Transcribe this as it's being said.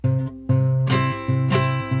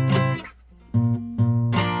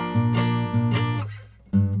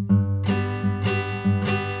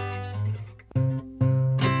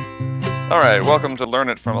All right, welcome to Learn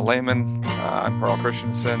It from a Layman. I'm Carl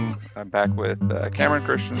Christensen. I'm back with Cameron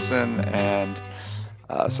Christensen, and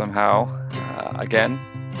somehow, again,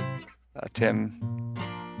 Tim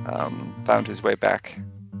found his way back,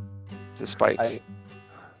 despite.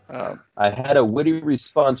 I had a witty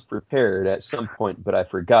response prepared at some point, but I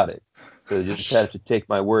forgot it. So you just have to take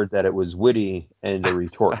my word that it was witty and a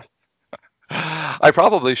retort. I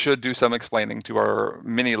probably should do some explaining to our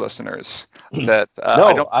mini listeners that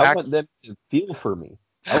I want them to feel for me.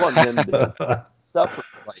 I want them to suffer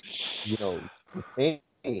the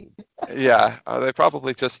pain. Yeah, they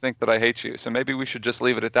probably just think that I hate you. So maybe we should just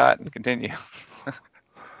leave it at that and continue.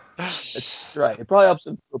 That's right. It probably helps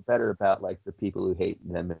them feel better about the people who hate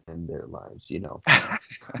them in their lives. Not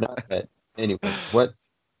that. Anyway, what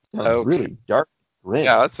sounds really dark. Grim.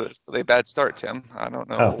 Yeah, that's a really bad start, Tim. I don't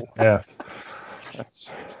know. Oh, yeah.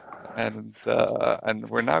 And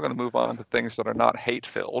we're now going to move on to things that are not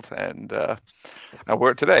hate-filled. And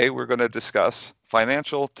today we're going to discuss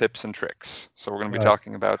financial tips and tricks. So we're going to be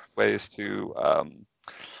talking about ways to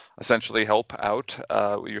essentially help out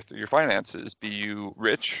your finances, be you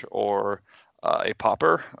rich or a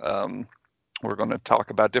pauper. We're going to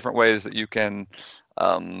talk about different ways that you can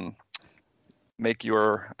make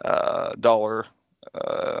your dollar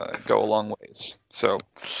go a long ways. So,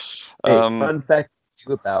 fun fact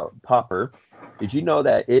about pauper: did you know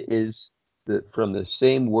that it is from the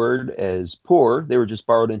same word as poor? They were just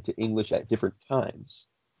borrowed into English at different times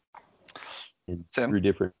through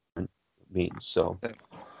different means. So, do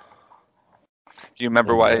you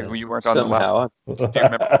remember why you weren't on the last?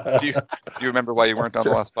 Do you remember why you weren't on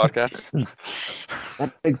the last podcast?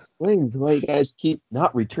 That explains why you guys keep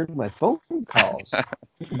not returning my phone calls.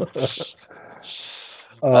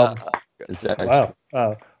 Wow.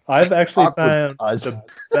 I've actually found the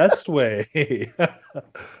best way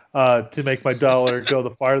to make my dollar go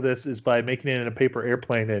the farthest is by making it in a paper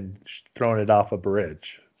airplane and throwing it off a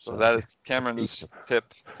bridge. So that is Cameron's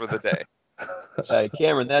tip for the day.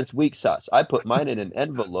 Cameron, that's weak sauce. I put mine in an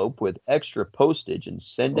envelope with extra postage and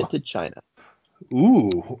send it to China.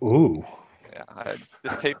 Ooh. Yeah, I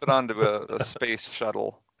just tape it onto a space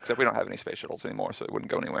shuttle. Except we don't have any space shuttles anymore, so it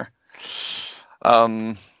wouldn't go anywhere.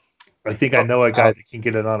 I think I know a guy that can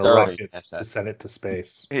get it on a rocket to send it to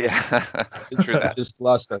space. Yeah, true that. Just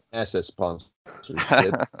lost our NASA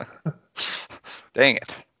sponsorship. Dang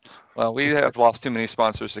it. Well, we have lost too many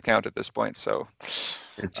sponsors to count at this point, so...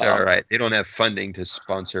 It's all right. They don't have funding to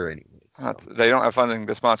sponsor anyway. So. They don't have funding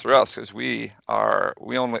to sponsor us because we're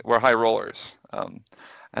high rollers. And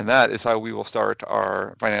that is how we will start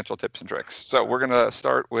our financial tips and tricks. So we're going to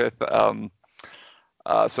start with some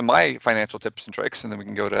of my financial tips and tricks, and then we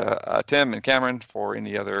can go to Tim and Cameron for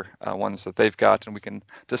any other ones that they've got, and we can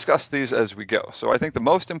discuss these as we go. So I think the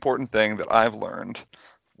most important thing that I've learned,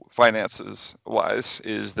 finances-wise,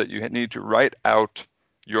 is that you need to write out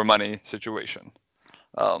your money situation.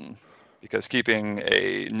 Because keeping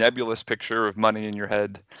a nebulous picture of money in your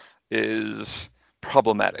head is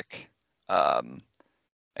problematic.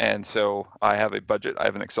 And so I have a budget. I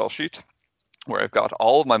have an Excel sheet where I've got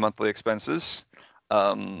all of my monthly expenses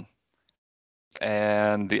and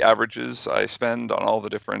the averages I spend on all the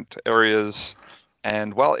different areas.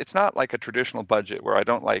 And while it's not like a traditional budget where I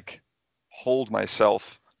don't hold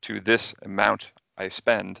myself to this amount I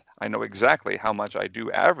spend, I know exactly how much I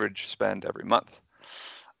do average spend every month.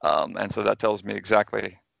 And so that tells me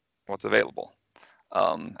exactly what's available.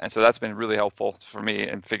 And so that's been really helpful for me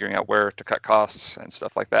in figuring out where to cut costs and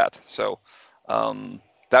stuff like that. So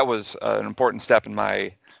that was an important step in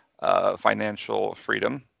my financial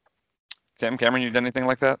freedom. Tim, Cameron, you done anything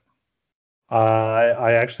like that?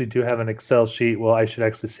 I actually do have an Excel sheet. Well, I should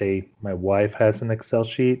actually say my wife has an Excel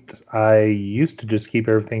sheet. I used to just keep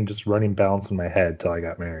everything just running balance in my head till I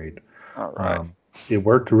got married. All right. It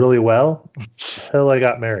worked really well until I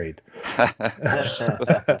got married.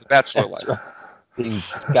 The bachelor life. Right.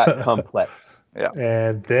 Things got complex. Yeah.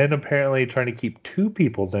 And then apparently trying to keep two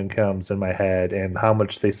people's incomes in my head and how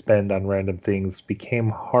much they spend on random things became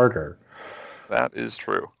harder. That is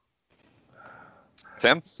true.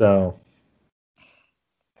 Tim?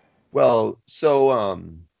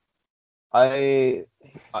 I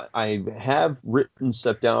have written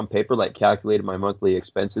stuff down on paper, calculated my monthly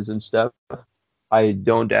expenses and stuff. I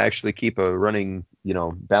don't actually keep a running,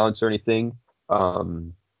 balance or anything.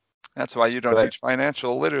 That's why you don't teach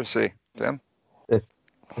financial literacy, Tim.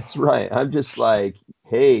 That's right. I'm just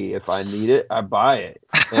hey, if I need it, I buy it.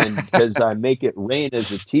 And because I make it rain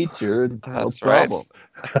as a teacher, no problem.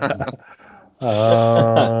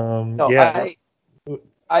 Yeah.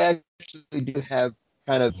 I actually do have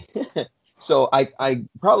kind of... So I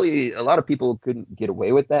probably, a lot of people couldn't get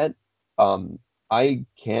away with that. I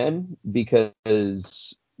can,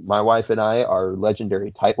 because my wife and I are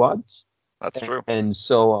legendary tightwads. That's true. And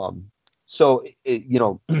so,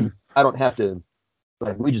 I don't have to,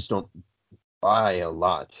 like, we just don't buy a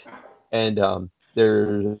lot. And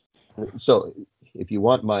so if you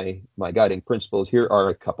want my guiding principles, here are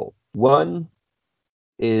a couple. One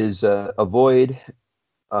is avoid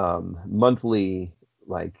monthly,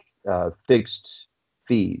 like, fixed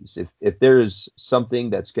fees. If there is something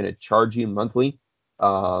that's going to charge you monthly,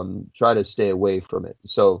 try to stay away from it.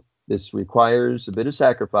 So this requires a bit of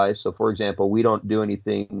sacrifice. So, for example, we don't do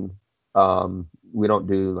anything. We don't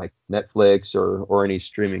do like Netflix or any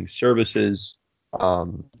streaming services.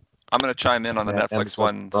 I'm going to chime in on the Netflix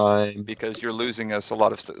one because you're losing us a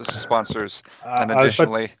lot of sponsors. And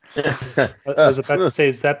additionally, I was about to say,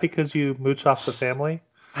 is that because you mooch off the family?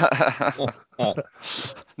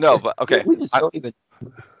 No, but okay.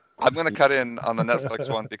 I'm going to cut in on the Netflix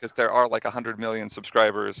one because there are like 100 million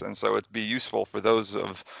subscribers, and so it'd be useful for those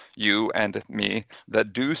of you and me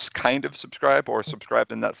that do kind of subscribe or subscribe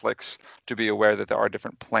to Netflix to be aware that there are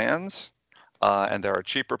different plans. And there are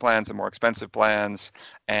cheaper plans and more expensive plans,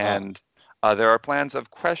 and there are plans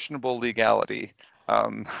of questionable legality.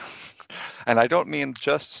 And I don't mean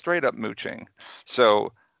just straight up mooching.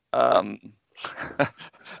 So,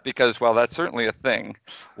 because while that's certainly a thing,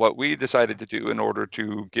 what we decided to do in order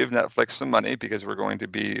to give Netflix some money, because we're going to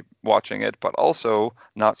be watching it, but also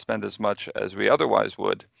not spend as much as we otherwise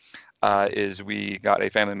would, is we got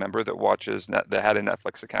a family member that that had a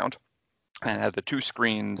Netflix account and had the two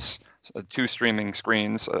streaming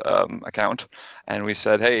screens account, and we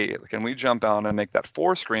said, hey, can we jump on and make that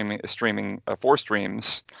four streams,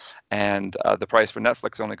 and the price for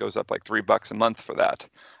Netflix only goes up like $3 a month for that.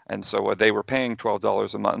 And so they were paying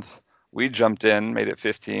 $12 a month. We jumped in, made it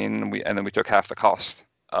 $15, and then we took half the cost.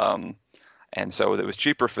 And so it was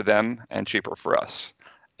cheaper for them and cheaper for us.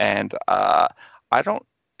 And I don't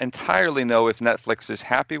entirely know if Netflix is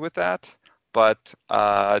happy with that. But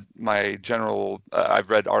my general, I've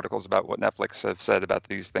read articles about what Netflix have said about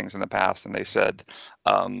these things in the past, and they said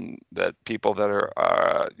that people that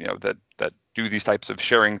are, that do these types of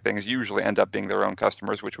sharing things usually end up being their own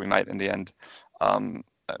customers, which we might in the end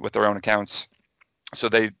with their own accounts. So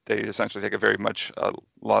they essentially take a very much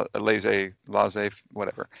laissez,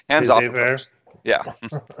 whatever, hands off. Yeah.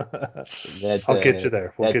 I'll get you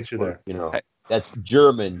there. We'll get you there. That's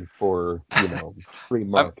German for free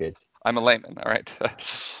market. I'm a layman, all right?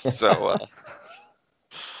 So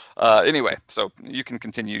anyway, so you can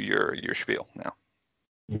continue your spiel now.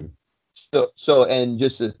 So, and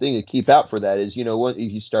just the thing to keep out for that is,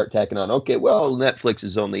 if you start tacking on, okay, well, Netflix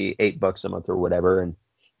is only $8 a month or whatever,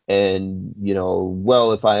 and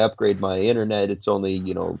well, if I upgrade my internet, it's only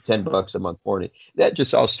 $10 a month more. That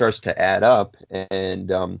just all starts to add up,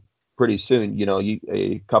 and pretty soon,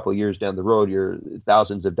 a couple of years down the road, you're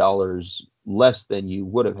thousands of dollars less than you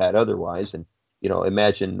would have had otherwise. And,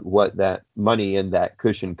 imagine what that money and that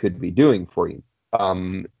cushion could be doing for you.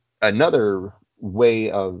 Another way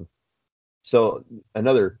of,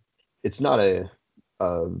 it's not a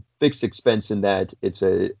fixed expense in that it's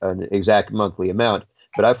an exact monthly amount,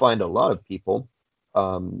 but I find a lot of people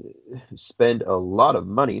spend a lot of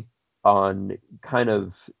money on kind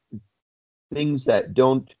of things that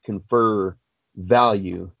don't confer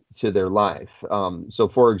value to their life. So,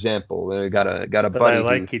 for example, I got a buddy. But I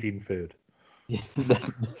like eating food.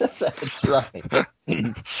 That's right.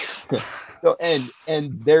 So,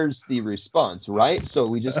 and there's the response, right? So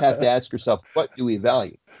we just have to ask ourselves, what do we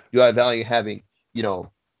value? Do I value having,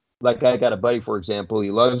 like I got a buddy, for example,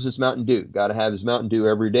 he loves his Mountain Dew. Got to have his Mountain Dew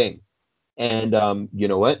every day. And you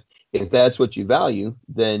know what? If that's what you value,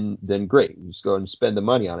 then great. Just go and spend the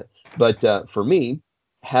money on it. But for me,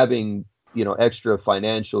 having extra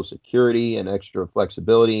financial security and extra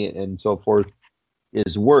flexibility and so forth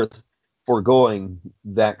is worth foregoing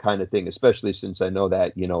that kind of thing, especially since I know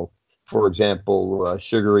that, for example,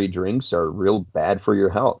 sugary drinks are real bad for your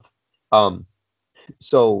health.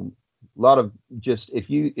 So a lot of just, if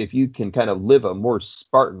you can kind of live a more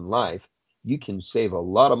Spartan life, you can save a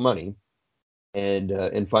lot of money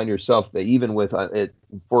and find yourself that even with it,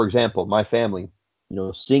 for example, my family,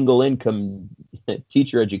 single income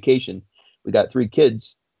teacher education, we got 3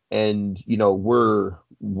 kids, and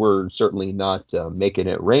we're certainly not making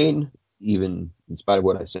it rain, even in spite of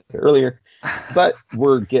what I said earlier, but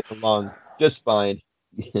we're getting along just fine.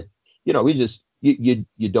 We just you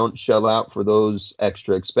don't shell out for those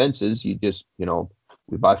extra expenses. You just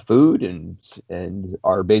we buy food and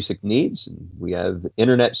our basic needs, and we have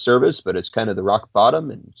internet service, but it's kind of the rock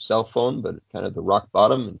bottom, and cell phone, but kind of the rock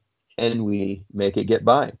bottom, and we make it get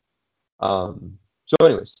by. So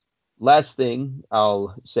anyways, last thing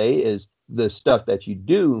I'll say is the stuff that you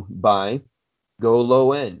do buy, go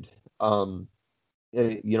low end. Got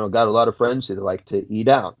a lot of friends who like to eat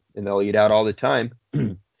out, and they'll eat out all the time.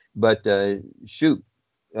 But shoot,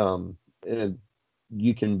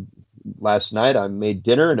 you can. Last night I made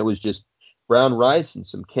dinner, and it was just brown rice and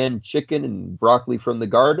some canned chicken and broccoli from the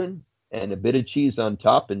garden, and a bit of cheese on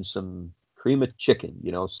top, and some cream of chicken.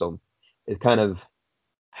 So it kind of.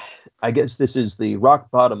 I guess this is the rock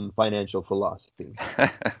bottom financial philosophy.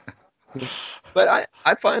 But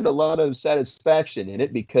I find a lot of satisfaction in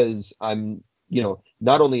it because I'm,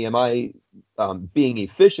 not only am I being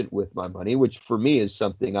efficient with my money, which for me is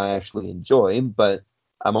something I actually enjoy, but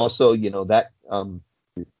I'm also,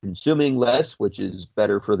 consuming less, which is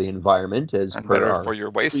better for the environment as and better for your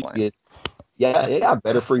waistline. Yeah,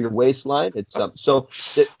 better for your waistline. It's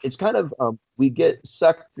it's kind of we get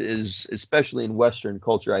sucked, especially in Western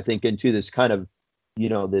culture, I think, into this kind of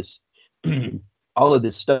this all of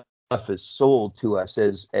this stuff is sold to us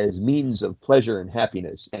as means of pleasure and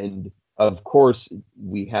happiness, and of course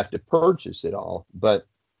we have to purchase it all. But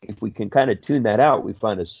if we can kind of tune that out, we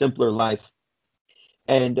find a simpler life,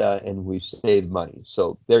 and we save money.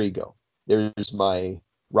 So there you go. There's my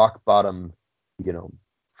rock bottom,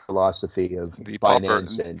 philosophy of the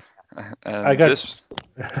finance pauper, and I got this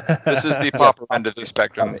is the pauper end of the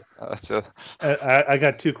spectrum. I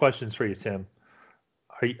got two questions for you, Tim.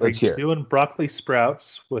 Are you doing broccoli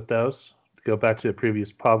sprouts with those? To go back to the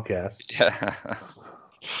previous podcast. Yeah,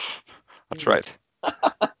 that's right.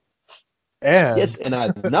 And yes, and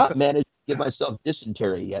I've not managed to give myself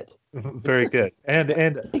dysentery yet. Very good.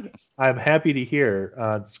 And I'm happy to hear,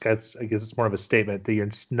 I guess it's more of a statement, that you're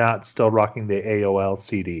not still rocking the AOL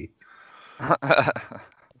CD.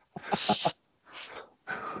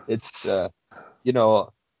 It's,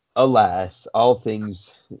 alas, all things,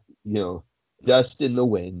 dust in the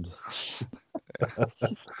wind.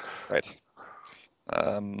 Right.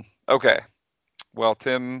 Okay. Well,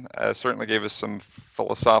 Tim certainly gave us some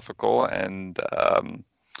philosophical and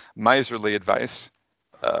miserly advice.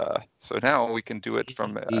 So now we can do it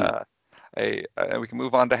from we can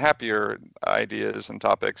move on to happier ideas and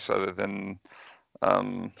topics other than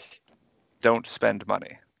don't spend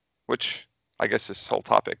money, which I guess this whole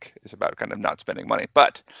topic is about kind of not spending money.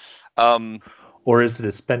 But or is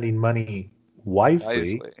it spending money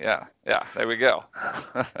wisely? Yeah, there we go.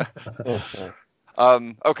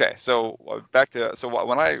 Okay, so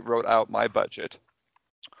when I wrote out my budget,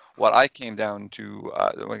 what I came down to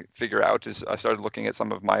figure out is I started looking at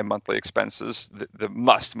some of my monthly expenses, the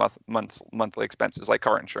monthly expenses like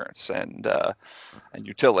car insurance and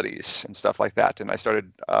utilities and stuff like that, and I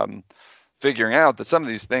started figuring out that some of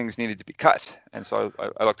these things needed to be cut. And so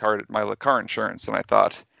I looked hard at my car insurance, and I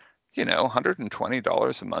thought,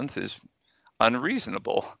 $120 a month is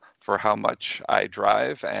unreasonable for how much I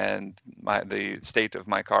drive and the state of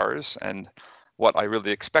my cars and what I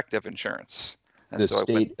really expect of insurance. And the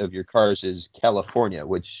state of your cars is California,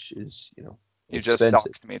 which is, you expensive. just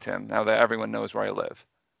doxed me, Tim. Now that everyone knows where I live.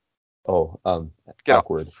 Oh, Get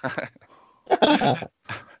awkward.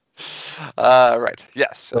 Right.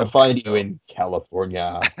 Yes. I'll find you in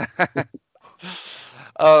California.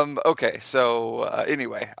 Okay. So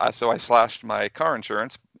anyway, so I slashed my car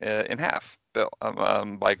insurance in half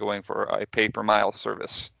by going for a pay-per-mile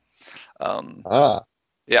service.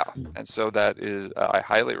 Yeah, and so that is, I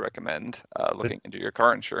highly recommend looking into your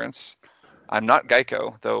car insurance. I'm not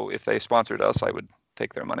Geico, though if they sponsored us, I would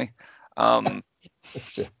take their money.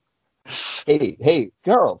 Hey,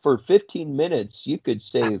 Carl, for 15 minutes, you could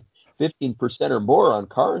save 15% or more on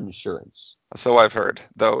car insurance. So I've heard,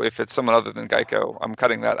 though if it's someone other than Geico, I'm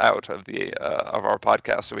cutting that out of of our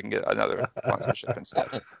podcast so we can get another sponsorship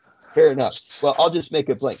instead. Fair enough. Well, I'll just make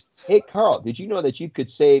it blank. Hey, Carl, did you know that you could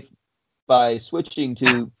save by switching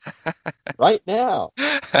to right now?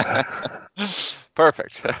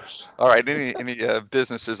 Perfect. All right. Any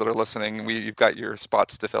businesses that are listening, you've got your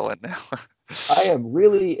spots to fill in now. I am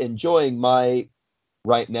really enjoying my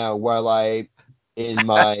right now while I in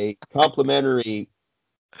my complimentary.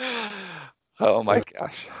 Oh my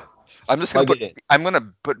gosh. I'm just going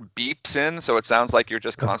to put beeps in so it sounds like you're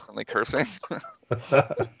just constantly cursing.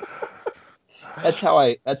 That's how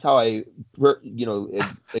I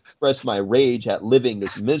express my rage at living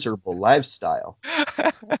this miserable lifestyle.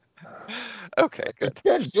 Okay, good. I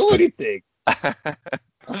can't do anything. I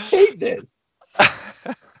hate this.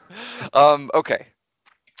 Okay.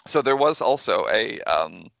 So there was also a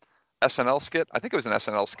SNL skit. I think it was an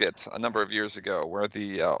SNL skit a number of years ago where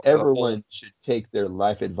everyone should take their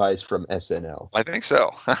life advice from SNL. I think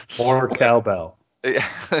so. Or cowbell.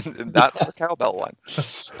 Not the cowbell one,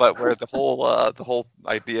 but where the whole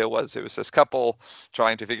idea was, it was this couple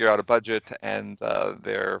trying to figure out a budget, and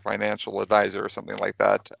their financial advisor or something like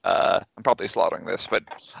that. I'm probably slaughtering this, but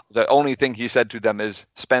the only thing he said to them is,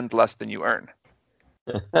 "Spend less than you earn."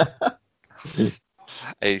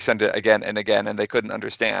 He sent it again and again, and they couldn't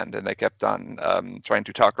understand, and they kept on trying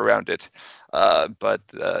to talk around it, but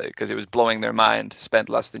because it was blowing their mind, spend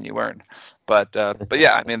less than you earn. But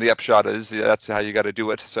yeah, I mean, the upshot is that's how you got to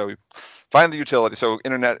do it. So find the utility. So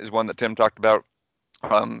internet is one that Tim talked about.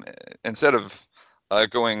 Instead of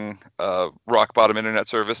going rock bottom internet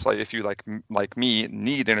service, like if you like me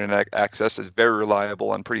need internet access, is very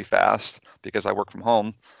reliable and pretty fast because I work from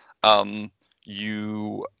home.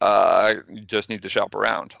 You just need to shop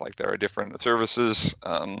around. Like, there are different services.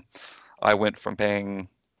 I went from paying,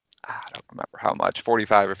 I don't remember how much,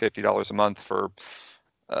 $45 or $50 a month for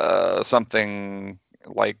something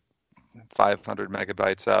like 500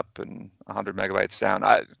 megabytes up and 100 megabytes down.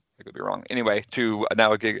 I could be wrong. Anyway, to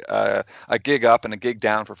now a gig up and a gig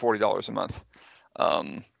down for $40 a month.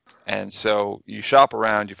 And so you shop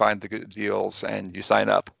around, you find the good deals, and you sign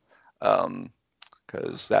up.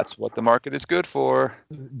 Because that's what the market is good for.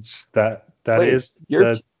 That is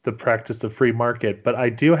the practice of free market. But I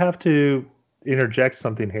do have to interject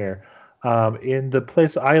something here. In the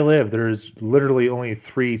place I live, there's literally only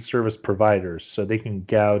 3 service providers, so they can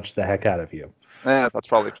gouge the heck out of you. Yeah, that's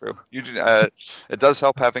probably true. It does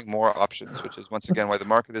help having more options, which is once again why the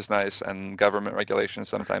market is nice, and government regulation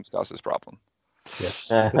sometimes causes problem. Yes.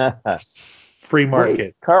 Free market.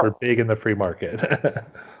 Wait, Carl, we're big in the free market.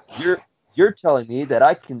 You're telling me that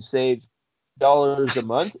I can save dollars a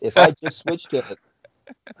month if I just switch to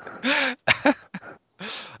it?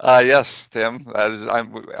 Yes, Tim.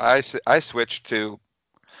 I switched to,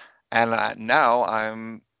 and now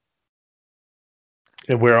I'm.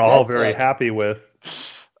 And we're all very happy with.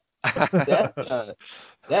 That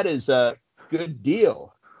is a good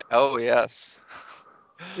deal. Oh yes.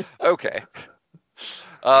 Okay.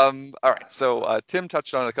 All right. So Tim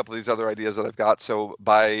touched on a couple of these other ideas that I've got. So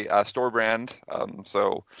buy store brand.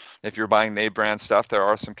 So if you're buying name brand stuff, there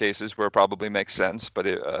are some cases where it probably makes sense, but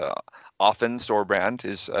often store brand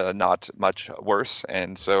is not much worse.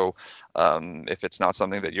 And so if it's not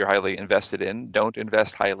something that you're highly invested in, don't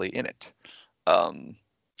invest highly in it. Buy.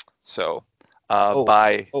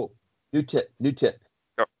 Oh, new tip.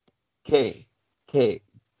 Okay.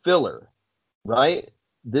 Filler, right?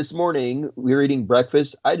 This morning we were eating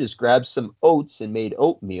breakfast. I just grabbed some oats and made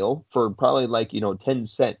oatmeal for probably 10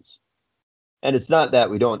 cents. And it's not that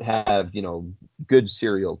we don't have, good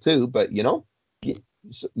cereal too, but,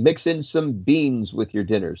 mix in some beans with your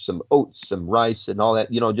dinner, some oats, some rice and all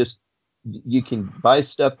that, just you can buy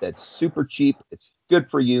stuff that's super cheap. It's good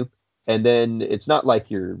for you. And then it's not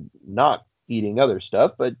like you're not eating other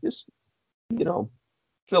stuff, but just,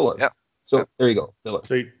 filler. Yeah. So there you go. Filler.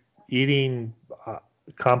 So eating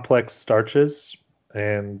complex starches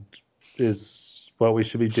and is what we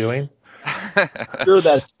should be doing. Sure,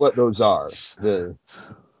 that's what those are.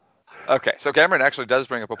 Okay, so Cameron actually does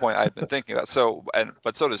bring up a point I've been thinking about.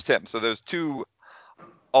 But so does Tim. So there's 2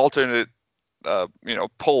 alternate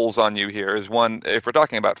polls on you here. Is one, if we're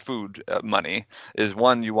talking about food money, is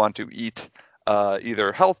one you want to eat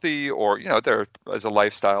either healthy or there is a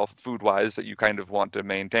lifestyle food wise that you kind of want to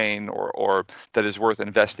maintain or that is worth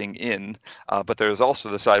investing in, but there's also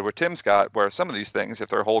the side where Tim's got, where some of these things, if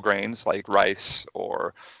they're whole grains like rice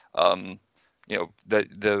or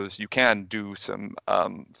those, you can do some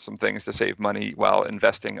things to save money while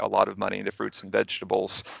investing a lot of money into fruits and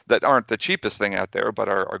vegetables that aren't the cheapest thing out there, but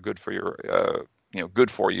are good for your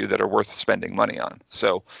good for you, that are worth spending money on.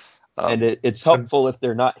 So and it's helpful if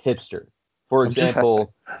they're not hipster. For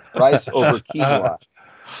example, rice over quinoa.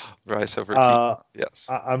 Rice over quinoa, yes.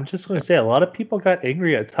 I'm just going to say, a lot of people got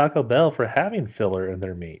angry at Taco Bell for having filler in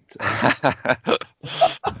their meat.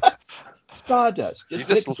 Sawdust. Just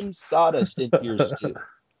mix some sawdust into your stew.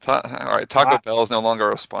 All right, Taco Bell is no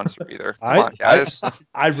longer a sponsor either. Come on, guys.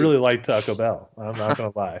 I really like Taco Bell. I'm not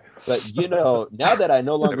going to lie. But, now that I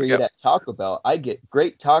no longer eat at Taco Bell, I get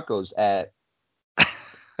great tacos at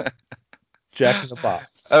Jack in the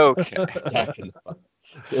Box. Okay. Jack in the Box.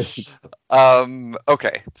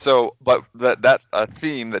 Okay. So, but that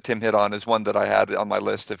theme that Tim hit on is one that I had on my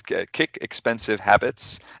list of kick expensive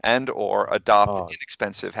habits or adopt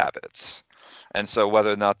inexpensive habits. And so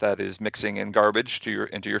whether or not that is mixing in garbage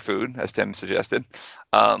into your food, as Tim suggested,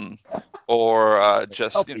 or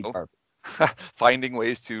just finding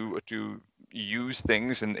ways to use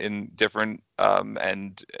things in different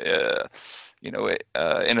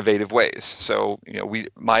innovative ways. So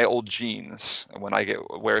my old jeans, when I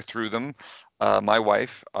wear through them, my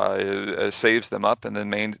wife saves them up and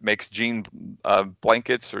then makes jean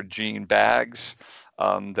blankets or jean bags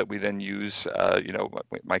that we then use.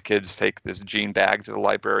 My kids take this jean bag to the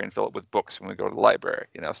library and fill it with books when we go to the library.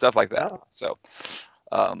 Stuff like that. Oh. So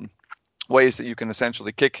ways that you can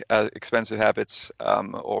essentially kick expensive habits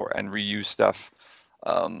and reuse stuff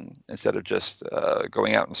instead of just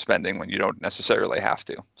going out and spending when you don't necessarily have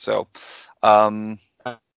to. So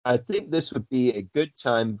I think this would be a good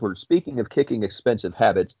time for, speaking of kicking expensive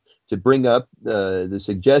habits, to bring up the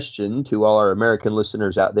suggestion to all our American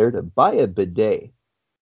listeners out there to buy a bidet.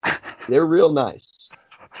 They're real nice.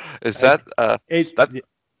 Is that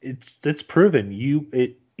it's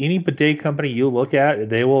proven? Any bidet company you look at,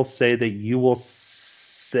 they will say that you will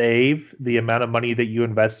save the amount of money that you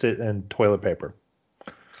invested in toilet paper.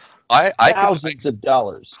 Thousands of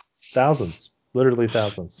dollars. Thousands. Literally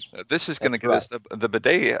thousands. This is going to get us the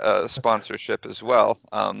bidet sponsorship as well,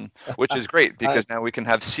 which is great because now we can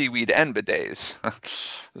have seaweed and bidets.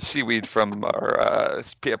 The seaweed from our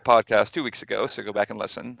podcast 2 weeks ago, so go back and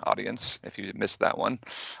listen, audience, if you missed that one.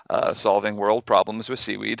 Solving world problems with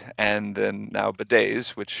seaweed, and then now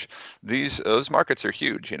bidets, which those markets are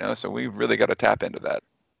huge, so we really got to tap into that.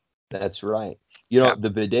 That's right. The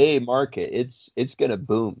bidet market, it's going to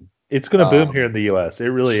boom. It's going to boom here in the U.S. It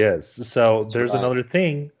really is. So there's another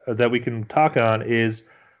thing that we can talk on is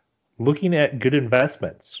looking at good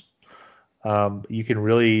investments. You can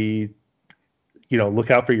really, look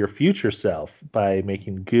out for your future self by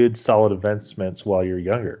making good, solid investments while you're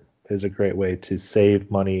younger. Is a great way to save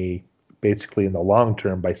money, basically in the long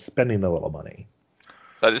term, by spending a little money.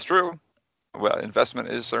 That is true. Well, investment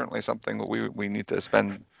is certainly something that we need to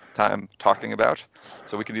spend time talking about,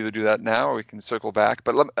 so we can either do that now or we can circle back.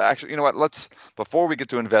 But actually, let's, before we get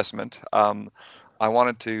to investment, I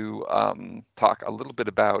wanted to talk a little bit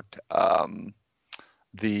about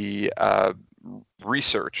the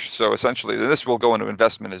research. So essentially, this will go into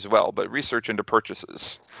investment as well, but research into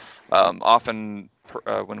purchases. Often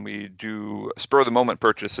when we do spur of the moment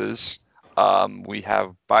purchases, we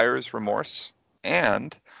have buyer's remorse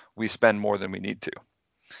and we spend more than we need to.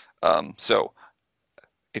 So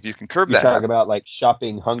if you can curb that. You talk about like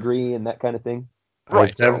shopping hungry and that kind of thing?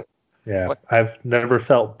 Right. I've never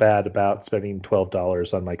felt bad about spending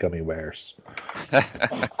 $12 on my gummy bears.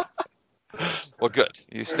 Well, good.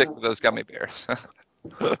 You stick with those gummy bears.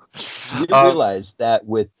 You realize that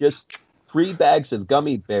with just 3 bags of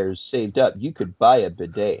gummy bears saved up, you could buy a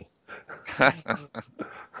bidet.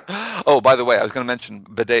 Oh, by the way, I was going to mention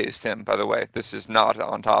bidets, Tim. By the way, this is not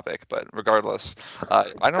on topic, but regardless,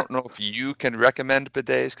 I don't know if you can recommend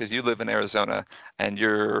bidets because you live in Arizona, and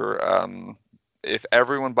if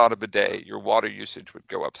everyone bought a bidet, your water usage would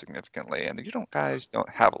go up significantly, and guys don't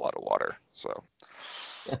have a lot of water, so.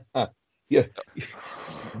 Yeah.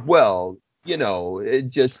 Well, it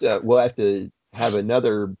just we'll have to have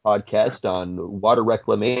another podcast on water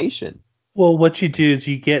reclamation. Well, what you do is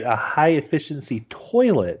you get a high efficiency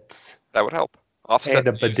toilet. That would help. Offset and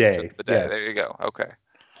a bidet. Yeah. There you go. Okay.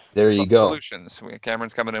 There you go. Solutions.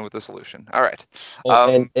 Cameron's coming in with a solution. All right.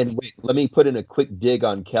 And wait, let me put in a quick dig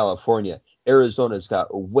on California. Arizona's got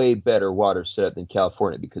a way better water setup than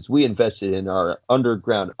California because we invested in our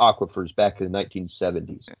underground aquifers back in the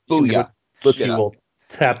 1970s. Booyah. Look at will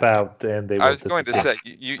tap out and they will. I was going to say,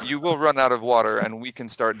 you will run out of water and we can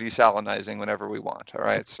start desalinizing whenever we want. All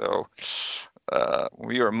right. So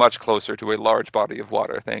we are much closer to a large body of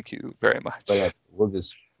water. Thank you very much. But we'll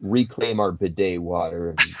just reclaim our bidet water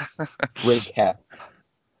and break half.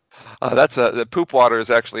 The poop water is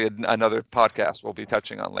actually another podcast we'll be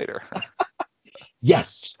touching on later.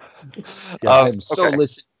 Yes. I'm so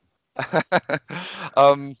listening.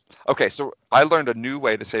 Okay, so I learned a new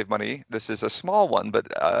way to save money. This is a small one, but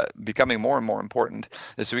becoming more and more important.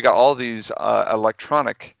 So we got all these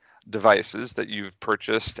electronic devices that you've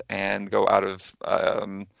purchased and go out of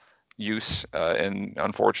use, and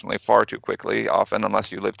unfortunately far too quickly, often,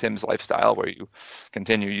 unless you live Tim's lifestyle where you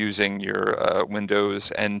continue using your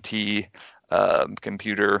Windows NT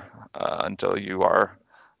computer until you are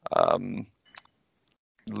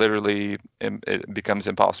literally, it becomes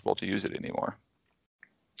impossible to use it anymore.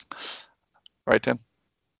 Right, Tim?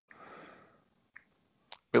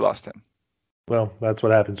 We lost him. Well, that's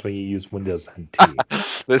what happens when you use Windows NT.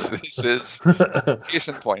 This is case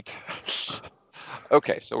in point.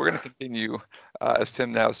 Okay, so we're going to continue as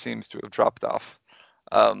Tim now seems to have dropped off.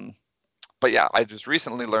 But yeah, I just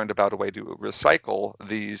recently learned about a way to recycle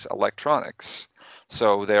these electronics.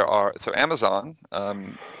 So Amazon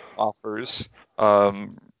offers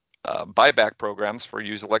buyback programs for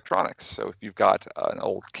used electronics. So if you've got an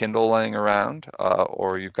old Kindle laying around,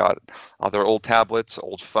 or you've got other old tablets,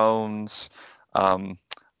 old phones,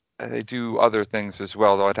 they do other things as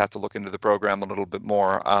well, though I'd have to look into the program a little bit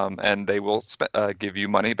more. And they will give you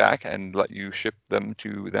money back and let you ship them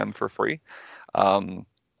to them for free.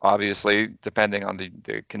 Obviously, depending on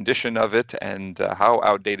the condition of it and how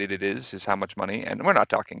outdated it is how much money. And we're not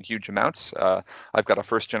talking huge amounts. I've got a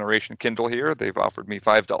first-generation Kindle here. They've offered me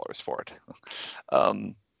 $5 for it.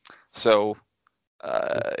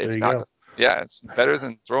 It's not. Yeah, it's better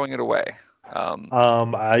than throwing it away.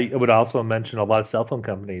 I would also mention a lot of cell phone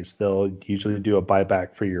companies. They'll usually do a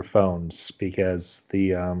buyback for your phones because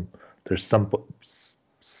there's some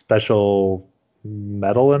special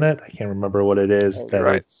metal in it. I can't remember what it is.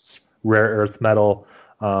 It's rare earth metal,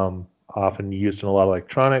 often used in a lot of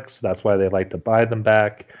electronics. That's why they like to buy them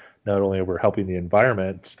back. Not only are we helping the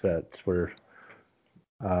environment, but we're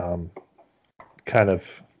kind of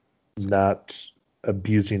not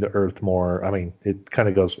abusing the earth more. I mean, it kind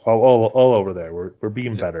of goes all over there. We're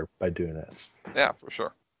being better by doing this. Yeah, for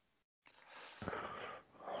sure.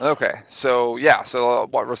 Okay, so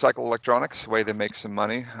recycle electronics, way to make some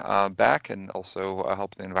money back and also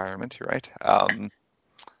help the environment. You're right.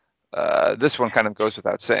 This one kind of goes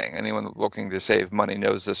without saying. Anyone looking to save money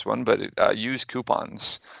knows this one, but use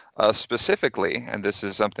coupons specifically, and this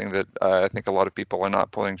is something that I think a lot of people are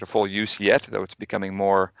not putting to full use yet, though it's becoming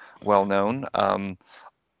more well known.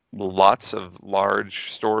 Lots of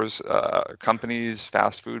large stores, companies,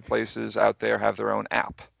 fast food places out there have their own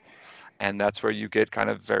app. And that's where you get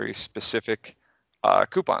kind of very specific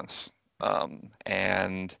coupons.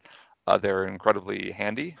 And they're incredibly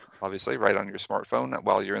handy, obviously, right on your smartphone.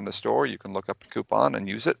 While you're in the store, you can look up the coupon and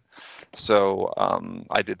use it. So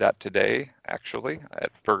I did that today, actually,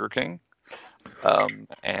 at Burger King.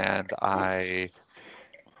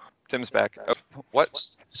 Tim's back.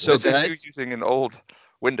 What? So guys, you using an old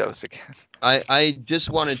Windows again? I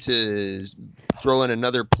just wanted to throw in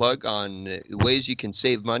another plug on ways you can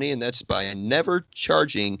save money, and that's by never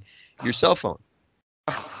charging your cell phone.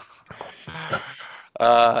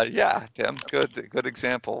 Yeah, Tim, good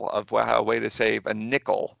example of a way to save a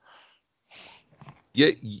nickel.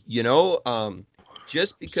 Just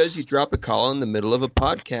because you drop a call in the middle of a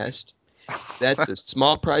podcast, that's a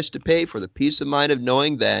small price to pay for the peace of mind of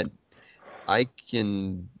knowing that I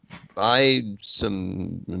can buy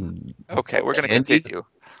some. Okay, we're going to continue.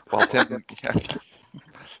 Well, Tim,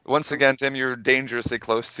 once again, Tim, you're dangerously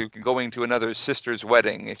close to going to another sister's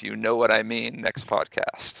wedding, if you know what I mean, next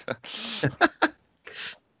podcast.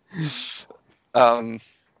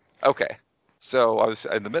 Okay, so I was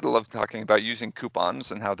in the middle of talking about using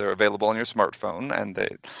coupons and how they're available on your smartphone, and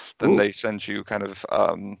they send you kind of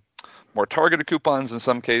more targeted coupons in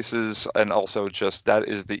some cases, and also just that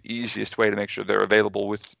is the easiest way to make sure they're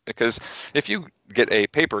available because if you get a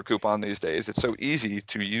paper coupon these days, it's so easy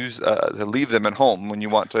to use to leave them at home when you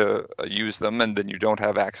want to use them, and then you don't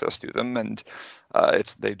have access to them, and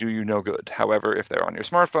they do you no good. However, if they're on your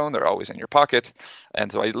smartphone, they're always in your pocket.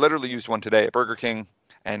 And so I literally used one today at Burger King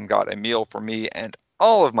and got a meal for me and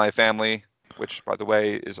all of my family, which, by the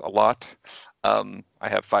way, is a lot. I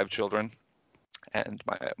have 5 children. And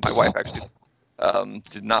my wife actually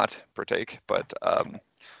did not partake, but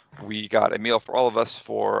we got a meal for all of us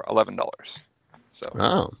for $11.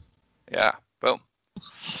 So, yeah, boom.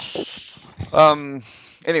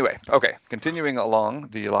 Anyway, okay, continuing along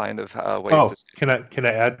the line of ways. Can I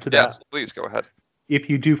add to that? Yes, please go ahead. If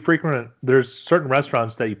you do there's certain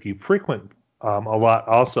restaurants that if you frequent a lot,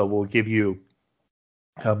 also will give you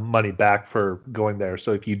money back for going there.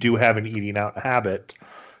 So if you do have an eating out habit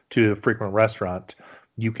to a frequent restaurant,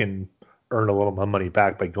 you can earn a little money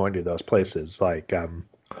back by going to those places. Like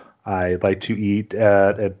I like to eat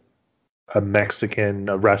at a Mexican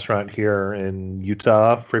restaurant here in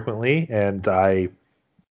Utah frequently, and I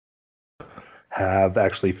have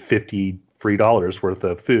actually $50 free worth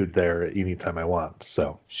of food there anytime I want.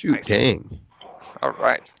 So shoot, nice. Dang! All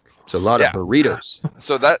right. It's a lot of burritos.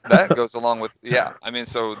 So that goes along with I mean,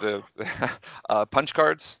 so the punch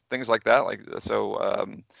cards, things like that.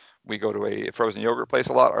 We go to a frozen yogurt place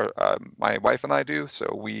a lot. My wife and I do.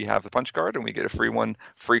 So we have the punch card, and we get a free one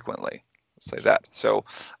frequently. Let's say that. So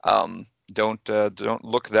don't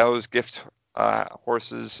look those gift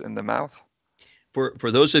horses in the mouth.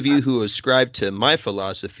 For those of you who ascribe to my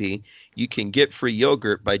philosophy, you can get free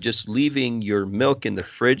yogurt by just leaving your milk in the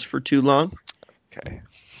fridge for too long. Okay.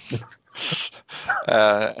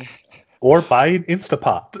 Or buy an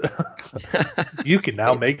Instapot. You can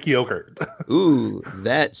now make yogurt. Ooh,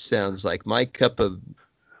 that sounds like my cup of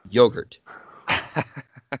yogurt.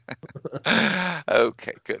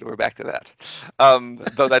 Okay, good. We're back to that.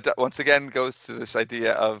 Though that once again goes to this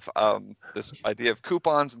idea of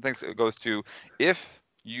coupons and things. It goes to if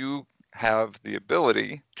you have the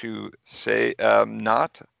ability to say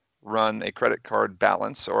not run a credit card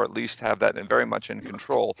balance, or at least have that very much in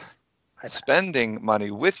control. Spending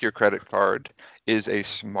money with your credit card is a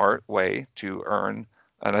smart way to earn,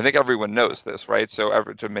 and I think everyone knows this, right? So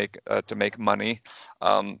to make money,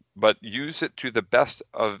 but use it to the best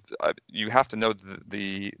of. You have to know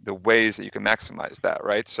the ways that you can maximize that,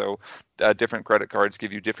 right? So different credit cards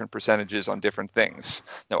give you different percentages on different things.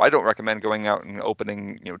 Now, I don't recommend going out and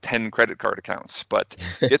opening 10 credit card accounts, but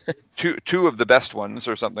get two of the best ones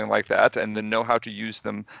or something like that, and then know how to use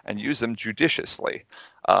them and use them judiciously.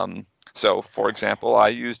 So, for example, I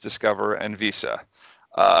use Discover and Visa.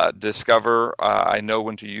 Discover, I know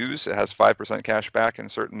when to use. It has 5% cash back in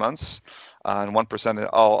certain months and 1% in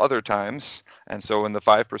all other times. And so in the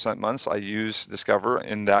 5% months, I use Discover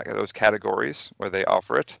in those categories where they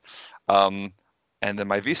offer it. And then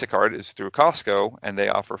my Visa card is through Costco, and they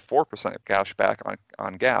offer 4% cash back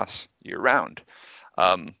on gas year round.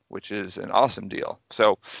 Which is an awesome deal.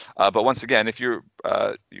 So, but once again, if you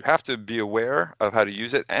have to be aware of how to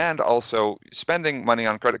use it, and also spending money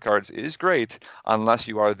on credit cards is great unless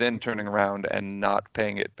you are then turning around and not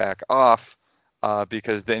paying it back off,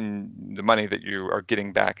 because then the money that you are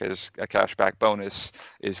getting back as a cashback bonus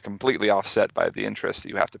is completely offset by the interest that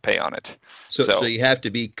you have to pay on it. So you have to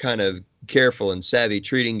be kind of careful and savvy,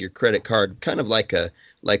 treating your credit card kind of like a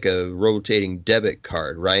rotating debit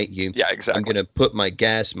card, right? Yeah, exactly. I'm going to put my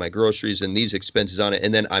gas, my groceries, and these expenses on it,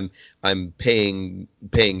 and then I'm paying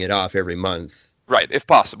it off every month. Right, if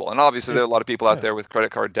possible. And obviously there are a lot of people out there with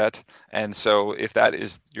credit card debt, and so if that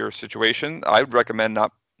is your situation, I would recommend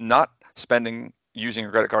not using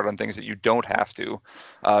your credit card on things that you don't have to,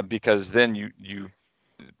 because then you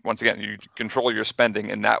once again you control your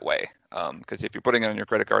spending in that way. Because if you're putting it on your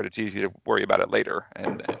credit card, it's easy to worry about it later,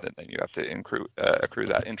 and then you have to accrue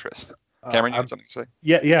that interest. Cameron, you have something to say?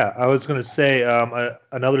 Yeah. I was going to say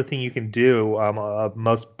another thing you can do.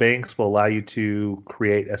 Most banks will allow you to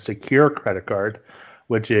create a secure credit card,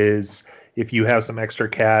 which is if you have some extra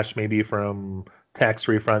cash, maybe from tax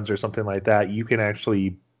refunds or something like that, you can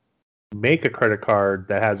actually make a credit card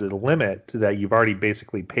that has a limit that you've already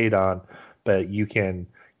basically paid on, but you can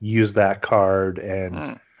use that card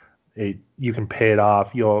and you can pay it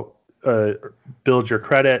off. You'll build your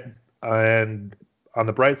credit, and on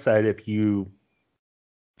the bright side, if you've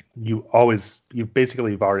always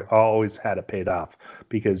had it paid off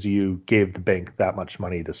because you gave the bank that much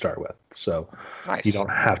money to start with. So nice. You don't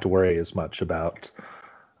have to worry as much about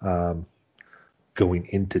going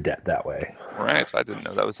into debt that way. Right. I didn't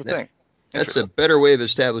know that was a thing. That's a better way of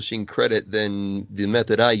establishing credit than the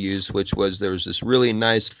method I used, which was there was this really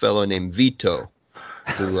nice fellow named Vito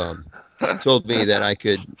who told me that I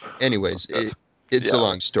could. Anyways, it's a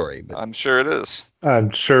long story. But I'm sure it is. I'm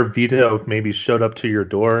sure Vito maybe showed up to your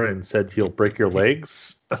door and said he'll break your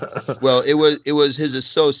legs. Well, it was his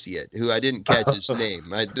associate who I didn't catch his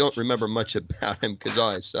name. I don't remember much about him because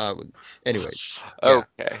all I saw was. Anyways. Yeah.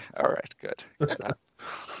 Okay. All right. Good.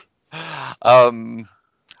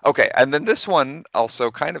 Okay, and then this one also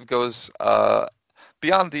kind of goes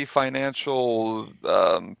beyond the financial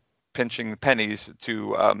pinching pennies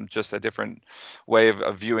to just a different way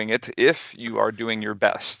of viewing it. If you are doing your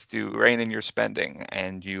best to rein in your spending,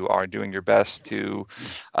 and you are doing your best to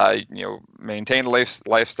maintain a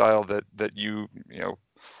lifestyle that you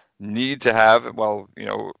need to have, while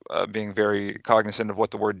being very cognizant of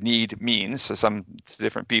what the word need means. So some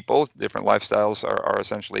different people, different lifestyles are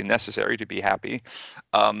essentially necessary to be happy,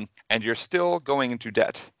 and you're still going into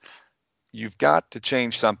debt. You've got to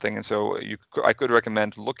change something, and so I could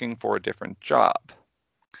recommend looking for a different job.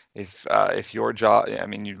 If your job,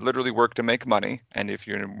 you literally work to make money, and if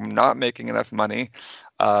you're not making enough money,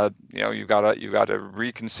 you gotta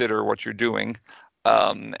reconsider what you're doing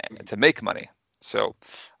to make money. So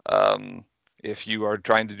if you are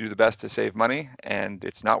trying to do the best to save money and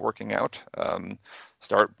it's not working out,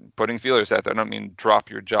 start putting feelers out there. I don't mean drop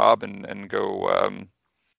your job and go,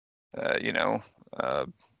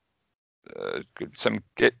 some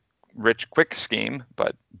get rich quick scheme,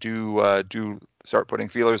 but do start putting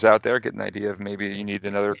feelers out there. Get an idea of maybe you need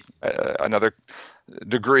another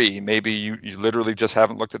degree. Maybe you literally just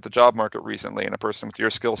haven't looked at the job market recently, and a person with your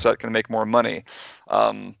skill set can make more money.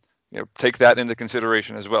 Take that into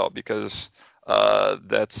consideration as well, because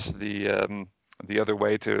that's the other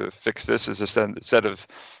way to fix this is instead of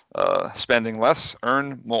spending less,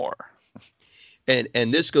 earn more.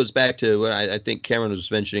 And this goes back to what I think Cameron was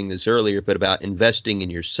mentioning this earlier, but about investing in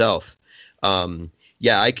yourself.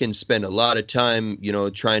 yeah, I can spend a lot of time,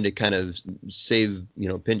 trying to kind of save,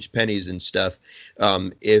 pinch pennies and stuff.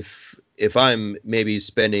 If I'm maybe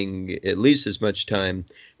spending at least as much time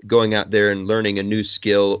going out there and learning a new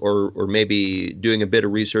skill, or maybe doing a bit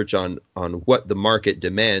of research on what the market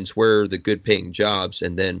demands, where are the good paying jobs,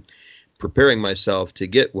 and then preparing myself to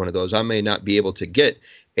get one of those. I may not be able to get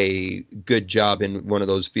a good job in one of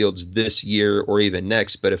those fields this year or even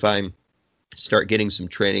next, but if I'm start getting some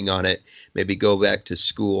training on it, maybe go back to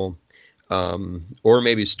school, or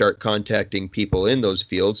maybe start contacting people in those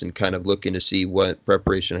fields and kind of looking to see what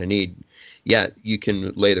preparation I need. Yeah, you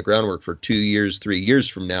can lay the groundwork for 2 years, 3 years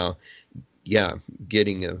from now. Yeah,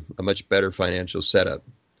 getting a much better financial setup.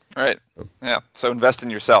 All right. Yeah. So invest in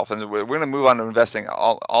yourself, and we're going to move on to investing.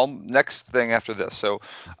 All next thing after this. So.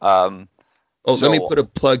 Let me put a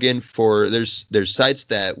plug in for there's sites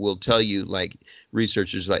that will tell you, like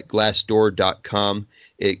researchers like Glassdoor.com.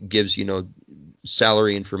 It gives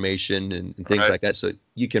salary information and things like that, so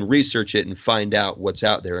you can research it and find out what's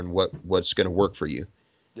out there and what's going to work for you.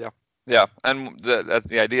 Yeah, and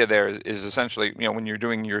the idea there is essentially, when you're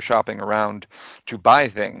doing your shopping around to buy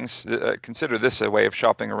things, consider this a way of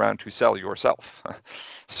shopping around to sell yourself.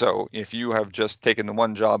 So if you have just taken the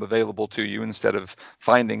one job available to you instead of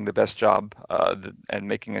finding the best job and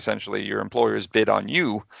making essentially your employer's bid on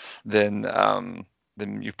you, then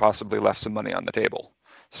you've possibly left some money on the table.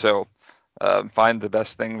 So find the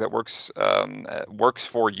best thing that works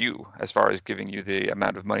for you as far as giving you the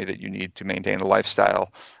amount of money that you need to maintain a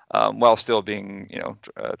lifestyle, while still being,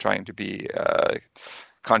 trying to be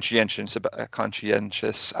conscientious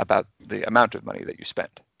about the amount of money that you spend.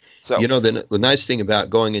 So the nice thing about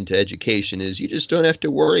going into education is you just don't have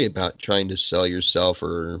to worry about trying to sell yourself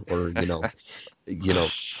or you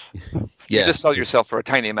just sell yourself for a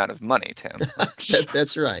tiny amount of money, Tim.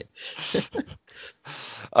 That's right.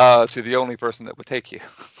 To the only person that would take you.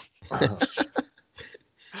 That's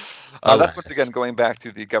once again going back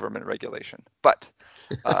to the government regulation, but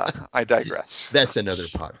I digress. That's another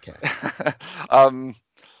podcast.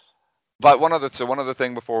 But one other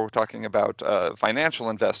thing before we're talking about financial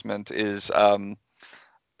investment is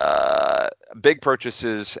big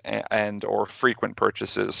purchases and or frequent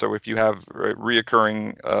purchases. So if you have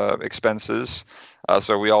reoccurring expenses,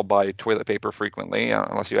 so we all buy toilet paper frequently,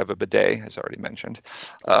 unless you have a bidet, as already mentioned.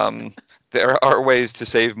 There are ways to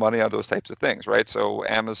save money on those types of things, right? So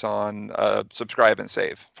Amazon Subscribe and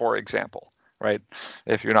Save, for example, right?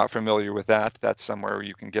 If you're not familiar with that, that's somewhere where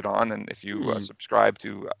you can get on, and if you subscribe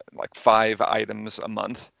to like 5 items a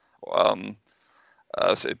month, and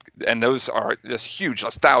those are just huge,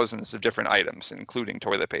 thousands of different items, including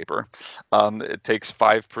toilet paper. It takes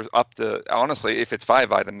up to, honestly, if it's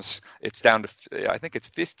 5 items, it's down to, I think it's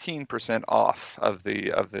 15% off of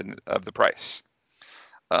the price.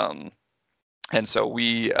 And so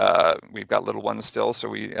we've got little ones still, so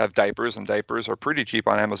we have diapers, and diapers are pretty cheap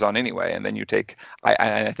on Amazon anyway. And then you take,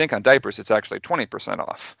 I think on diapers it's actually 20%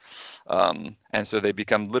 off. And so they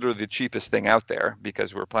become literally the cheapest thing out there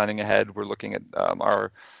because we're planning ahead. We're looking at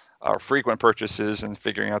our frequent purchases and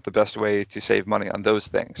figuring out the best way to save money on those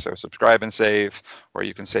things. So Subscribe and Save, where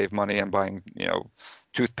you can save money on buying,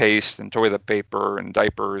 toothpaste and toilet paper and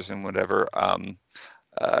diapers and whatever.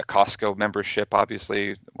 Costco membership,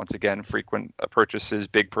 obviously, once again, frequent purchases,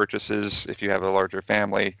 big purchases. If you have a larger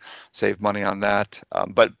family, save money on that.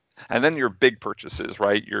 And then your big purchases,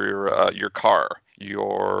 right? Your car,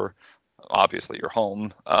 obviously your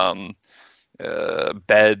home,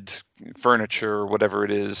 bed, furniture, whatever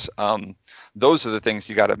it is. Those are the things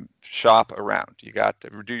you got to shop around. You got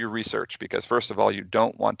to do your research, because first of all, you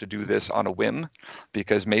don't want to do this on a whim,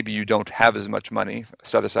 because maybe you don't have as much money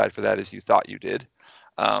set aside for that as you thought you did.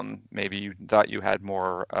 Maybe you thought you had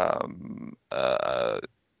more, but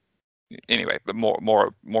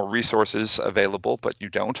more resources available, but you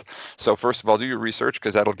don't. So first of all, do your research,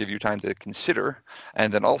 because that'll give you time to consider,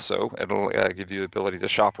 and then also it'll give you the ability to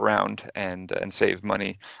shop around and save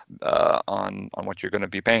money on what you're going to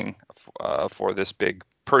be paying for this big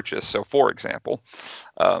purchase. So for example,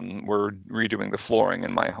 we're redoing the flooring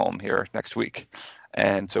in my home here next week,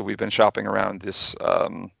 and so we've been shopping around this.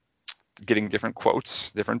 Getting different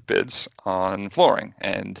quotes, different bids on flooring,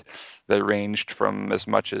 and they ranged from as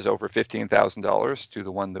much as over $15,000 to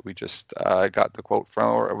the one that we just got the quote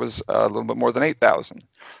from, or it was a little bit more than $8,000.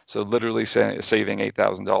 So literally saving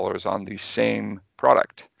 $8,000 on the same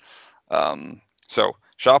product. So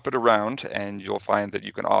shop it around, and you'll find that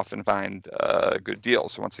you can often find good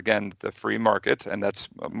deals. So once again, the free market, and that's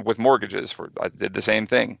with mortgages. I did the same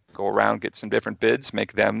thing. Go around, get some different bids,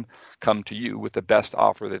 make them come to you with the best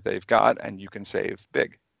offer that they've got, and you can save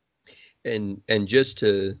big. And just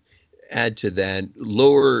to add to that,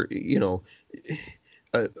 lower,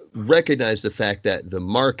 recognize the fact that the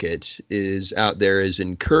market is out there is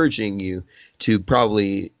encouraging you to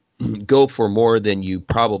probably go for more than you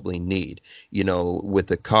probably need,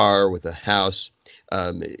 with a car, with a house.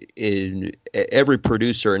 In every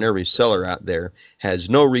producer and every seller out there has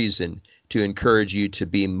no reason to encourage you to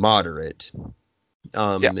be moderate.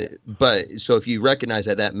 But so if you recognize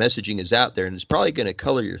that messaging is out there and it's probably going to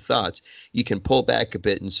color your thoughts, you can pull back a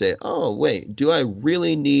bit and say, oh, wait, do I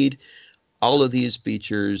really need all of these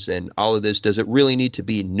features and all of this? Does it really need to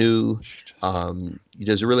be new?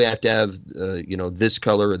 Does it really have to have, this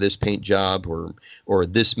color or this paint job or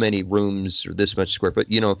this many rooms or this much square foot?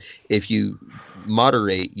 If you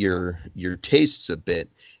moderate your tastes a bit,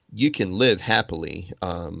 you can live happily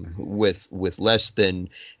with less than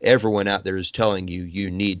everyone out there is telling you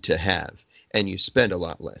need to have, and you spend a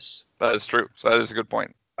lot less. That is true. So that is a good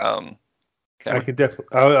point. I can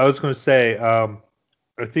definitely. I was going to say.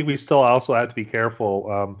 I think we still also have to be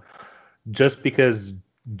careful. Just because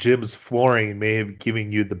Jim's Flooring may have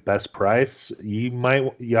given you the best price, you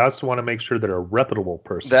also want to make sure they're a reputable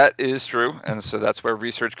person. That is true, and so that's where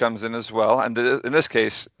research comes in as well. And in this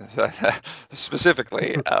case,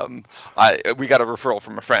 specifically, we got a referral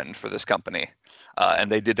from a friend for this company.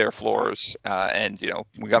 And they did their floors, and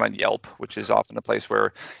we got on Yelp, which is often the place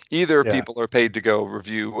where either people are paid to go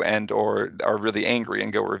review and or are really angry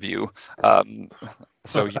and go review.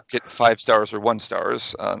 So you get 5 stars or 1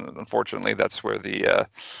 stars. Unfortunately, that's where the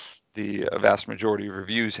vast majority of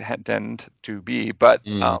reviews tend to be. But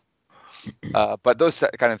those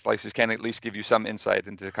kind of places can at least give you some insight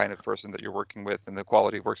into the kind of person that you're working with and the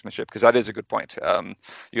quality of workmanship, because that is a good point.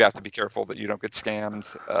 You have to be careful that you don't get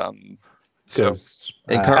scammed.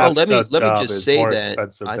 And Carl, let me just say that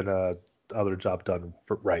expensive than other job done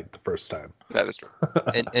right the first time. That is true.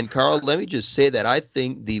 and Carl, let me just say that I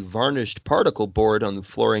think the varnished particle board on the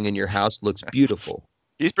flooring in your house looks beautiful.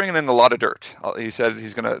 He's bringing in a lot of dirt. He said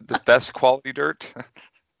he's the best quality dirt.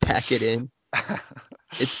 Pack it in.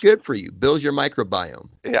 It's good for you. Builds your microbiome.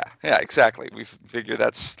 Yeah, exactly. We figure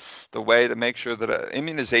that's the way to make sure that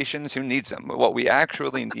immunizations, who needs them? What we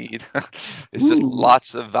actually need is just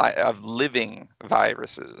lots of living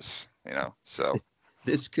viruses, so.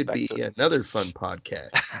 This could be another fun podcast.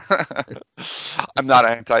 I'm not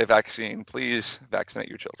anti-vaccine. Please vaccinate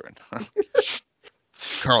your children.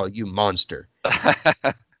 Carl, you monster.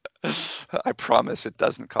 I promise it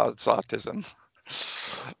doesn't cause autism.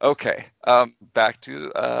 Okay, back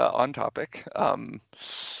to on topic.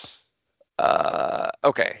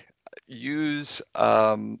 Okay,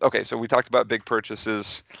 so we talked about big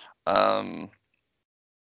purchases.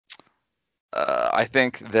 I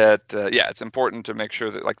think that it's important to make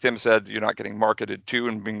sure that, like Tim said, you're not getting marketed to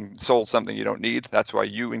and being sold something you don't need. That's why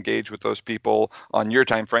you engage with those people on your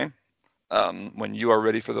time frame. When you are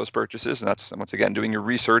ready for those purchases, and that's, once again, doing your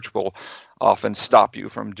research will often stop you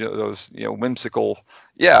from those whimsical,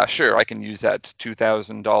 sure, I can use that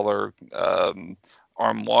 $2,000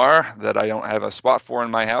 armoire that I don't have a spot for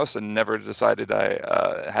in my house and never decided I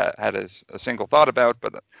had a single thought about,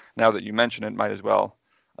 but now that you mention it, might as well.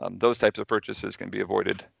 Those types of purchases can be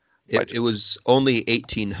avoided. It was only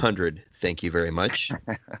 $1,800. Thank you very much.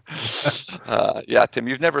 Tim,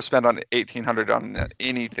 you've never spent on $1,800 on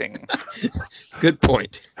anything. Good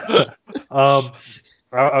point. I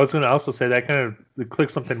was going to also say that kind of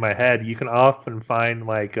clicked something in my head. You can often find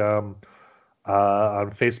on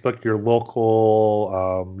Facebook your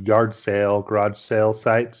local yard sale, garage sale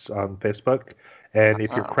sites on Facebook. And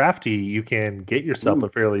if you're crafty, you can get yourself a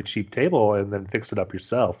fairly cheap table and then fix it up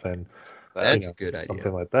yourself. And that's a good idea.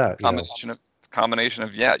 Something like that. Combination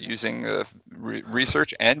of using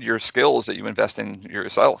research and your skills that you invest in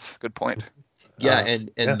yourself. Good point.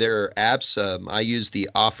 And there are apps. I use the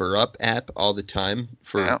OfferUp app all the time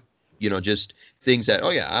for just things that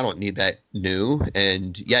I don't need that new.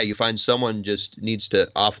 And you find someone just needs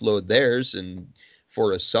to offload theirs and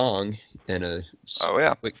for a song and a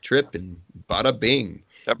quick trip, and bada bing,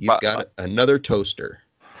 you've got another toaster.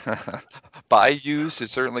 Buy used is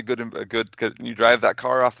certainly good. You drive that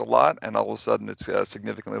car off the lot, and all of a sudden it's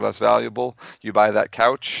significantly less valuable. You buy that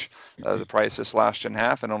couch, the price is slashed in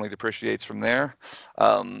half and only depreciates from there.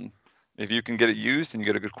 If you can get it used and you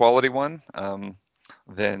get a good quality one,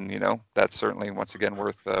 then that's certainly, once again,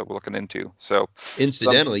 worth looking into. So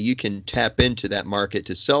incidentally, you can tap into that market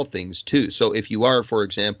to sell things too. So if you are, for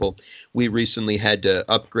example, we recently had to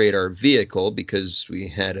upgrade our vehicle because we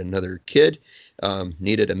had another kid,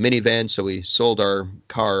 needed a minivan, so we sold our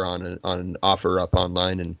car on an OfferUp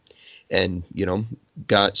online and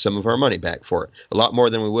got some of our money back for it. A lot more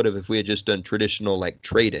than we would have if we had just done traditional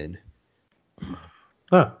trade-in.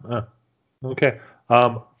 Okay.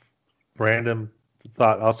 Random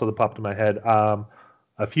thought also that popped in my head.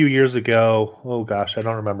 A few years ago, oh gosh, I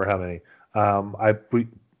don't remember how many. We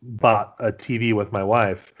bought a TV with my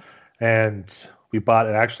wife, and we bought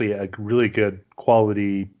actually a really good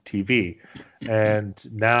quality TV. And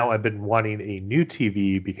now I've been wanting a new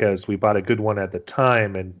TV because we bought a good one at the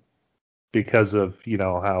time, and because of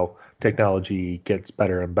how technology gets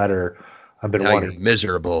better and better, I've been wanting. You're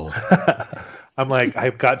miserable. I'm like,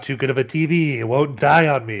 I've got too good of a TV. It won't die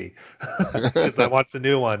on me because I want a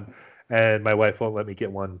new one. And my wife won't let me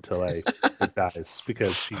get one until it dies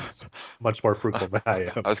because she's much more frugal than I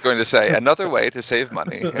am. I was going to say, another way to save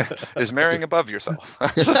money is marrying above yourself.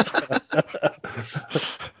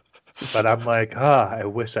 But I'm like, I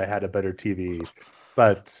wish I had a better TV.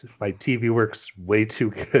 But my TV works way too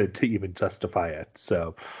good to even justify it.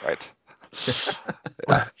 So. Right.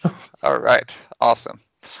 Yeah. All right. Awesome.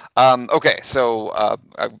 Okay, so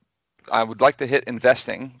I would like to hit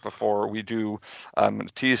investing before we do. I'm going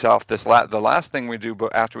to tease off this. The last thing we do,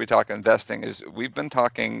 but after we talk investing, is we've been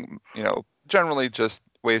talking, generally just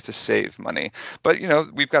ways to save money. But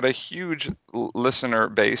we've got a huge listener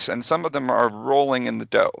base, and some of them are rolling in the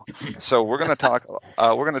dough. So we're going to talk.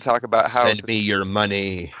 About how send me your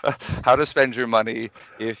money. How to spend your money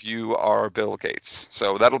if you are Bill Gates.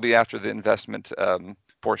 So that'll be after the investment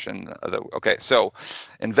portion of okay, so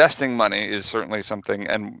investing money is certainly something,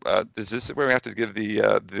 and is this where we have to give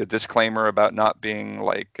the disclaimer about not being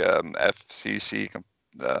like FCC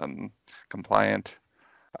compliant,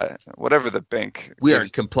 whatever the bank. We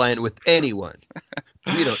aren't compliant with anyone.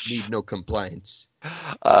 We don't need no compliance.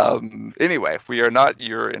 Anyway, we are not.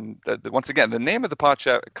 Once again, the name of the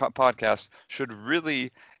podcast should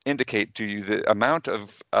really indicate to you the amount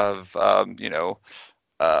of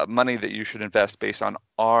money that you should invest based on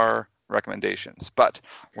our recommendations. But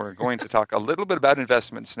we're going to talk a little bit about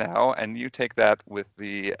investments now, and you take that with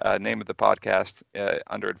the name of the podcast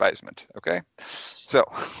under advisement. Okay? So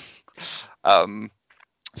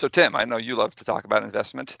Tim, I know you love to talk about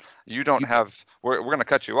investment. You don't have. We're going to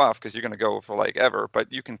cut you off because you're going to go for like ever.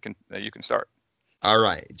 But you can start. All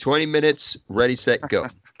right, 20 minutes. Ready, set, go.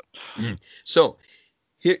 So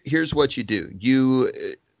here's what you do. You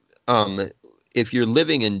if you're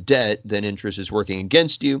living in debt, then interest is working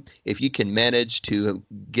against you. If you can manage to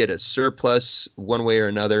get a surplus one way or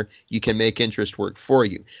another, you can make interest work for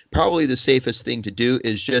you. Probably the safest thing to do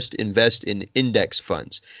is just invest in index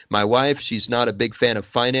funds. My wife, she's not a big fan of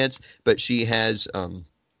finance, but she has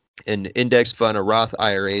an index fund, a Roth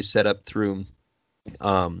IRA set up through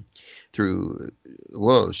whoa,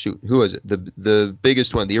 shoot, who was it? The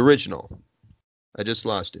biggest one, the original. I just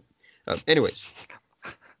lost it. Anyways.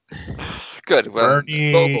 Good. Well,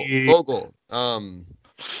 Vogel.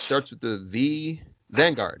 Starts with the V.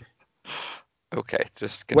 Vanguard. Okay,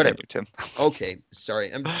 just continue, Tim. Okay,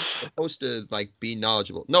 sorry. I'm supposed to be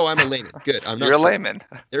knowledgeable. No, I'm a layman. Good. I'm not. You're a layman.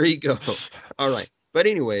 There you go. All right. But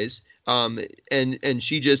anyways, and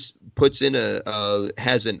she just puts in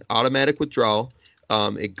has an automatic withdrawal.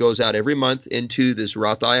 It goes out every month into this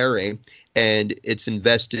Roth IRA, and it's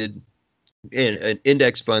invested in an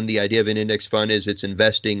index fund. The idea of an index fund is it's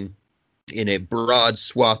investing in a broad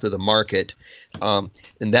swath of the market, and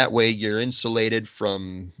that way you're insulated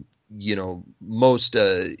from you're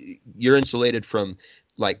insulated from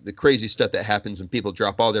the crazy stuff that happens when people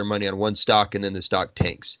drop all their money on one stock and then the stock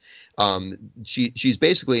tanks. She's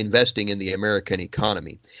basically investing in the American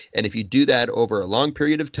economy, and if you do that over a long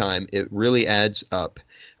period of time, it really adds up.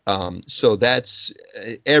 So that's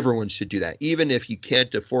everyone should do that. Even if you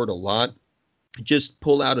can't afford a lot, just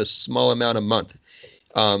pull out a small amount a month.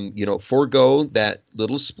 Forego that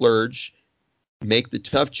little splurge, make the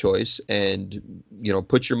tough choice, and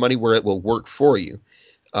put your money where it will work for you.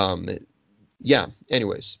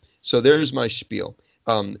 Anyways, so there's my spiel.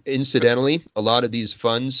 Incidentally, a lot of these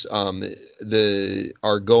funds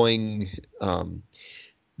they're going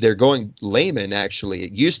layman. Actually,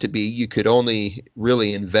 it used to be you could only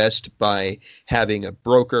really invest by having a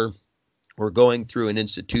broker or going through an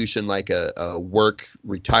institution like a work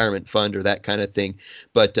retirement fund or that kind of thing.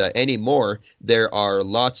 But anymore, there's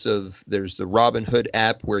the Robinhood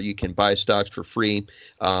app where you can buy stocks for free.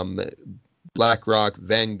 BlackRock,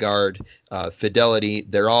 Vanguard, Fidelity,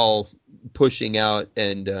 they're all pushing out,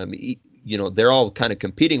 and they're all kind of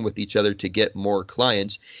competing with each other to get more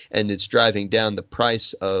clients, and it's driving down the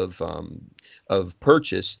price of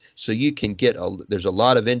purchase. So you can there's a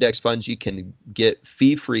lot of index funds you can get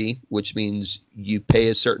fee free, which means you pay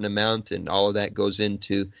a certain amount, and all of that goes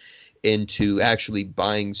into actually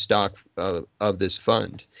buying stock of this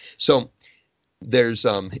fund. So there's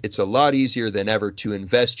it's a lot easier than ever to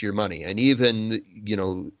invest your money, and even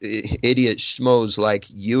idiot schmoes like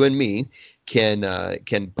you and me can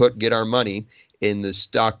get our money in the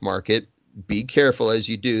stock market. Be careful as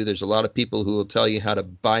you do. There's a lot of people who will tell you how to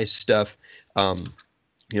buy stuff.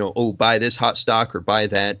 Buy this hot stock or buy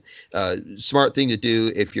that. Smart thing to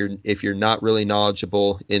do if you're not really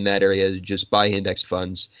knowledgeable in that area, just buy index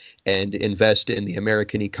funds and invest in the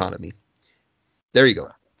American economy. There you go.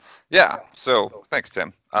 Yeah. So thanks,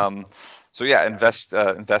 Tim. Invest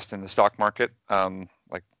in the stock market.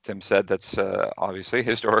 Like Tim said, that's obviously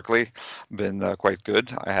historically been quite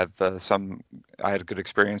good. I had a good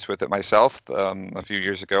experience with it myself. A few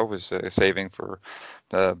years ago, was saving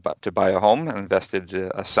to buy a home, and invested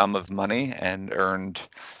a sum of money and earned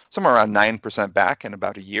somewhere around 9% back in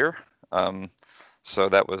about a year. So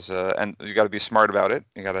that was, and you got to be smart about it.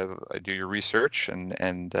 You got to do your research,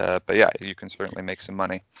 but yeah, you can certainly make some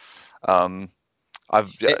money. Go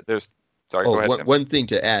ahead, one thing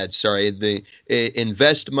to add. Sorry,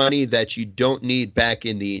 invest money that you don't need back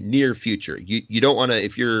in the near future. You don't want to,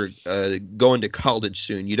 if you're going to college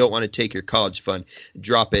soon, you don't want to take your college fund,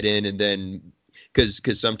 drop it in, and then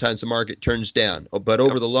because sometimes the market turns down. But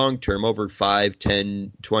over the long term, over 5,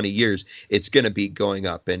 10, 20 years, it's going to be going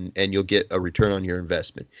up, and you'll get a return on your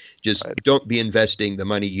investment. Just don't be investing the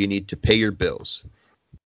money you need to pay your bills.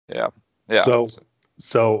 Yeah.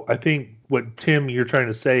 So I think what, Tim, you're trying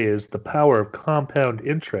to say is the power of compound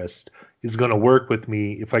interest is going to work with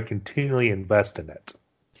me if I continually invest in it.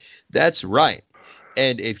 That's right.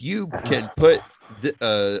 And if you can put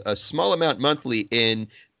a small amount monthly in,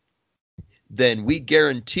 then we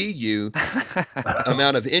guarantee you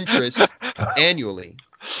amount of interest annually.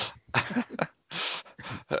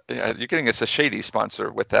 Yeah, you're getting us a shady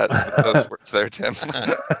sponsor with those words there, Tim.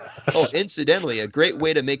 Incidentally, a great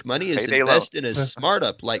way to make money is invest in a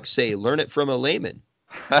startup, like, say, learn it from a layman.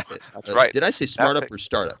 That's right. Did I say startup or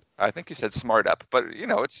startup? I think you said smart up, but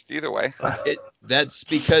it's either way. That's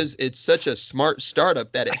because it's such a smart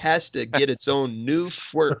startup that it has to get its own new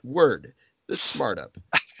word. The smart up.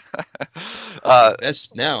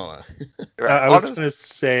 That's now. I was going to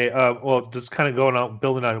say, just kind of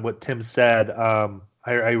building on what Tim said.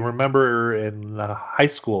 I remember in high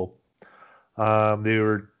school, they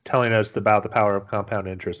were telling us about the power of compound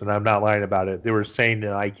interest, and I'm not lying about it. They were saying,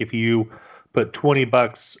 like, if you put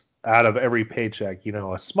 $20 out of every paycheck,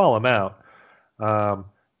 a small amount,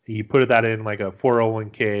 you put that in like a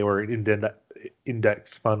 401k or an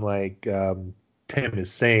index fund, like Tim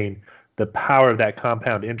is saying, the power of that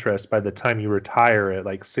compound interest, by the time you retire at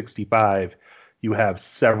like 65, you have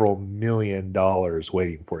several $1 million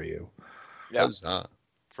waiting for you. Yeah,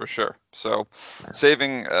 for sure. So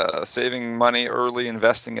saving money early,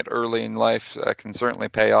 investing it early in life can certainly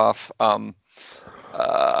pay off. And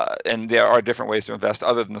there are different ways to invest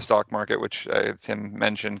other than the stock market, which Tim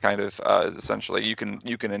mentioned. Kind of essentially, you can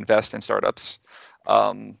invest in startups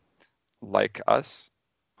like us.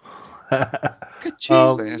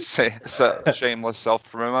 Shameless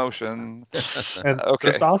self-promotion. And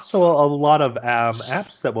there's also a lot of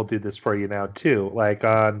apps that will do this for you now too. Like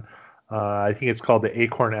on, I think it's called the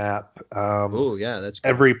Acorn app. That's good.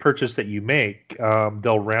 Every purchase that you make,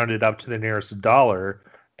 they'll round it up to the nearest dollar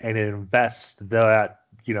and invest that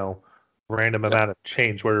random amount of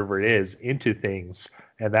change, wherever it is, into things,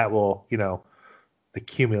 and that will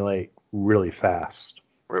accumulate really fast.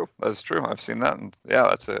 That's true. I've seen that, and yeah,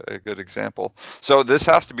 that's a good example. So this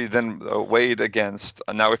has to be then weighed against.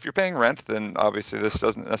 Now, if you're paying rent, then obviously this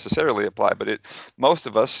doesn't necessarily apply. But most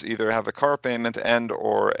of us either have a car payment and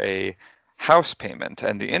or a house payment,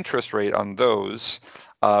 and the interest rate on those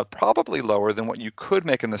probably lower than what you could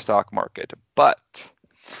make in the stock market. But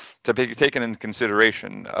to be taken into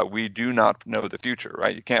consideration, we do not know the future,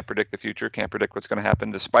 right? You can't predict the future, can't predict what's going to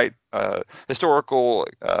happen, despite historical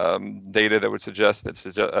data that would suggest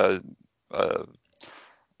that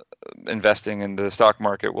investing in the stock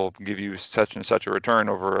market will give you such and such a return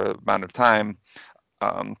over an amount of time.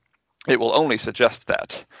 It will only suggest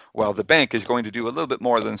that, while the bank is going to do a little bit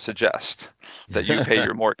more than suggest that you pay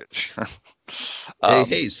your mortgage.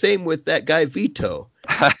 Hey, same with that guy Vito.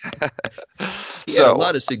 He had a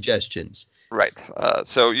lot of suggestions. Right.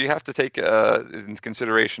 So you have to take into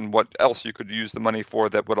consideration what else you could use the money for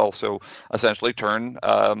that would also essentially turn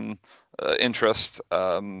interest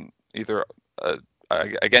either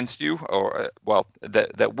against you or,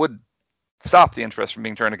 that would stop the interest from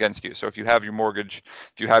being turned against you. So if you have your mortgage,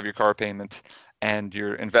 if you have your car payment, and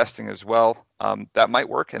you're investing as well, that might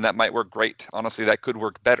work, and that might work great. Honestly, that could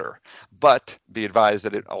work better, but be advised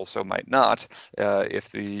that it also might not. If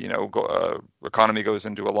the economy goes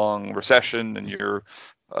into a long recession and you're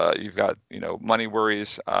you've got money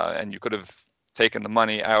worries, and you could have taken the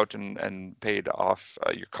money out and paid off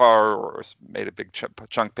your car or made a big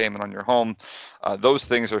chunk payment on your home. Those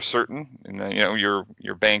things are certain.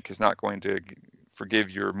 Your bank is not going to forgive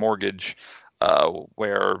your mortgage,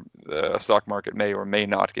 where the stock market may or may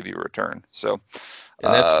not give you a return. So,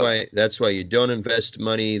 and that's why you don't invest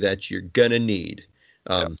money that you're gonna need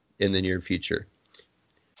in the near future.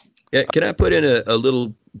 Yeah, can I put in a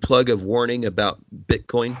little plug of warning about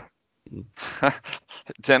Bitcoin?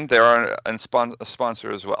 Tim, they are a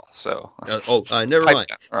sponsor as well. So never mind.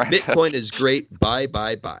 Right? Bitcoin is great. Buy.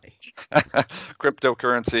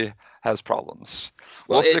 Cryptocurrency has problems.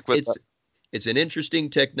 We'll stick with that. It's an interesting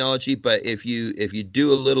technology, but if you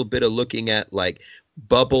do a little bit of looking at like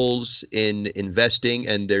bubbles in investing,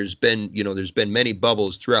 and there's been many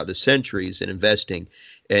bubbles throughout the centuries in investing,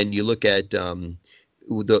 and you look at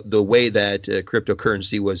the way that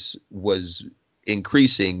cryptocurrency was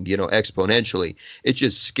increasing, exponentially, it's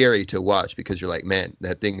just scary to watch, because you're like, man,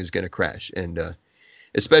 that thing is going to crash. And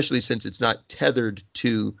especially since it's not tethered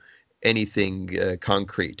to anything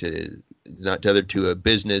concrete, not tethered to a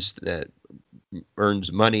business that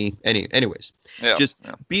earns money. Anyways,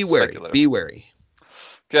 be wary. Be wary.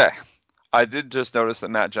 Okay. I did just notice that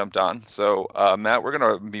Matt jumped on. So, Matt, we're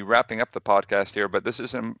going to be wrapping up the podcast here, but this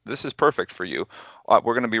is perfect for you.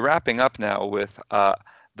 We're going to be wrapping up now with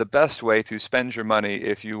the best way to spend your money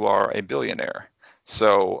if you are a billionaire.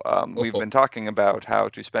 So we've been talking about how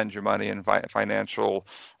to spend your money in financial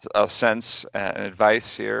sense and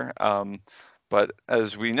advice here. But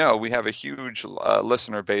as we know, we have a huge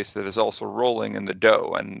listener base that is also rolling in the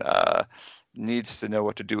dough and needs to know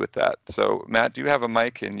what to do with that. So, Matt, do you have a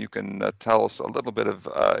mic, and you can tell us a little bit of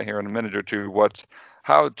here in a minute or two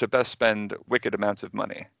how to best spend wicked amounts of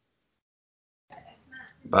money?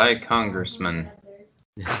 Buy congressman.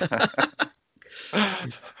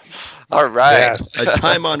 All right. Yes. A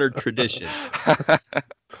time-honored tradition.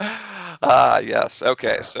 Yes.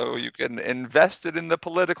 Okay. So you can invest it in the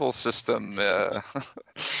political system.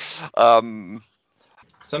 Some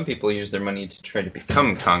people use their money to try to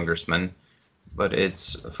become congressmen, but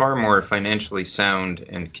it's far more financially sound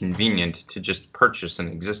and convenient to just purchase an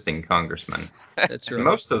existing congressman. That's right. And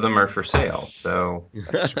most of them are for sale. So,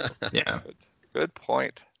 yeah. Good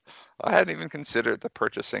point. I hadn't even considered the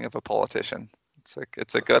purchasing of a politician.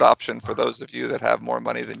 It's a good option for those of you that have more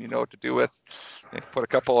money than you know what to do with. You put a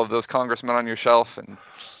couple of those congressmen on your shelf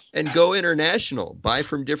and go international. Buy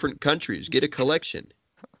from different countries. Get a collection.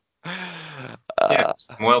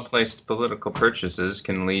 Some well-placed political purchases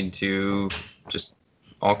can lead to just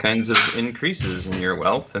all kinds of increases in your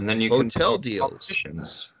wealth, and then you can hotel deals.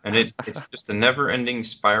 And it's just a never-ending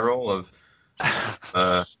spiral of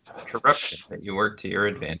corruption that you work to your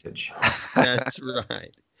advantage. That's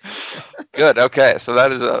right. Good. Okay. So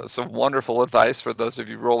that is some wonderful advice for those of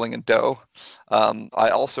you rolling in dough. I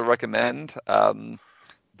also recommend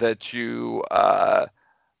that you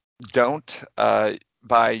don't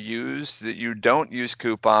buy used, that you don't use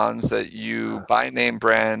coupons, that you buy name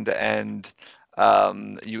brand, and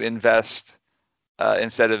you invest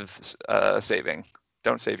instead of saving.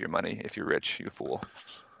 Don't save your money if you're rich, you fool.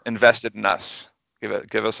 Invest it in us.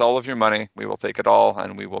 Give us all of your money. We will take it all,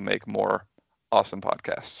 and we will make more awesome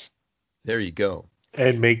podcasts. There you go.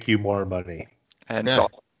 And make you more money. And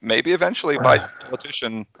maybe eventually buy a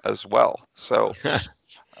politician as well. So,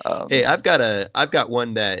 hey, I've got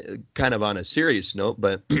one that kind of on a serious note,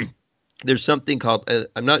 but there's something called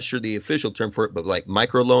I'm not sure the official term for it, but like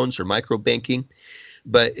microloans or micro banking.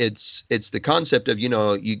 But it's the concept of,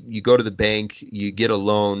 you go to the bank, you get a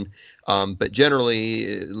loan, but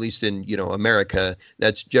generally, at least in, America,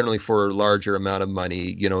 that's generally for a larger amount of money,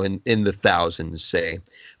 in the thousands, say.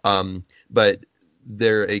 But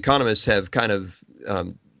their economists have kind of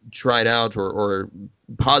tried out or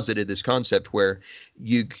posited this concept where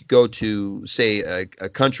you go to, say, a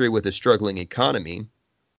country with a struggling economy.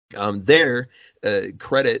 There,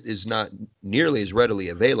 credit is not nearly as readily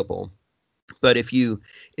available. But if you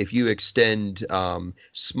extend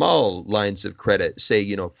small lines of credit, say,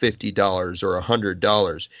 $50 or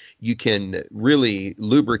 $100, you can really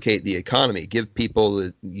lubricate the economy, give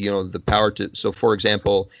people, the power to. So, for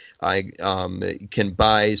example, I can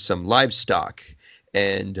buy some livestock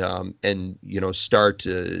and start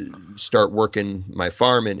working my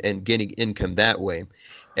farm and getting income that way.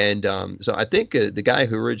 And so I think the guy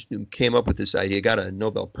who originally came up with this idea got a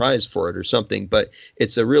Nobel Prize for it or something. But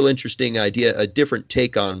it's a real interesting idea, a different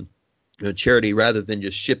take on charity rather than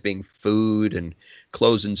just shipping food and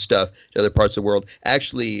clothes and stuff to other parts of the world.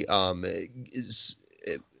 Actually,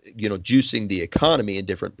 juicing the economy in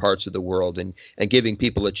different parts of the world and giving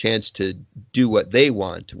people a chance to do what they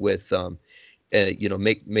want with,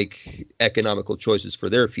 make economical choices for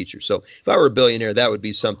their future. So if I were a billionaire, that would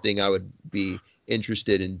be something I would be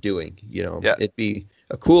interested in doing. It'd be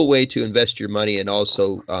a cool way to invest your money and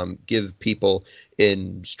also give people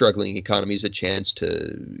in struggling economies a chance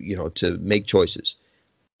to make choices.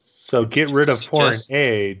 So get rid of foreign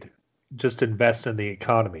aid, just invest in the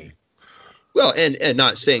economy. Well, and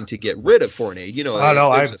not saying to get rid of foreign aid. No,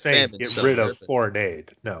 I'm saying get rid of foreign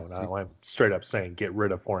aid. No, I'm straight up saying get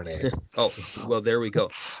rid of foreign aid. Oh, well, there we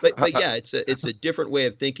go. But yeah, it's a different way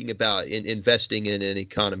of thinking about investing in an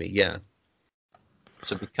economy. Yeah.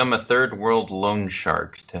 So become a third world loan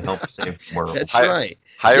shark to help save the world. That's right.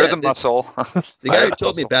 Hire the muscle. The guy who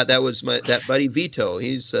told me about that was that buddy Vito.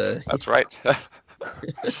 He's. That's right.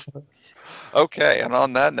 Okay, and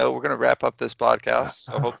on that note, we're going to wrap up this podcast.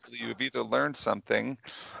 So hopefully you've either learned something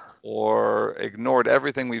or ignored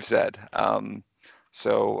everything we've said.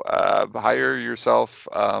 So hire yourself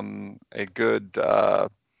a good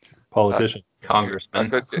politician,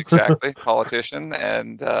 congressman, exactly, politician,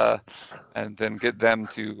 and then get them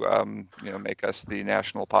to make us the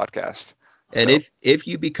national podcast. And if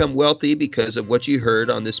you become wealthy because of what you heard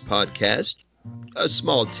on this podcast, a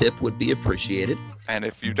small tip would be appreciated. And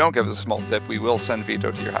if you don't give us a small tip, we will send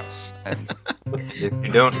Vito to your house. And if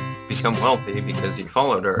you don't become wealthy because you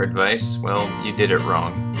followed our advice, well, you did it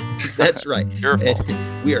wrong. That's right. Your fault.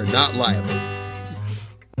 We are not liable.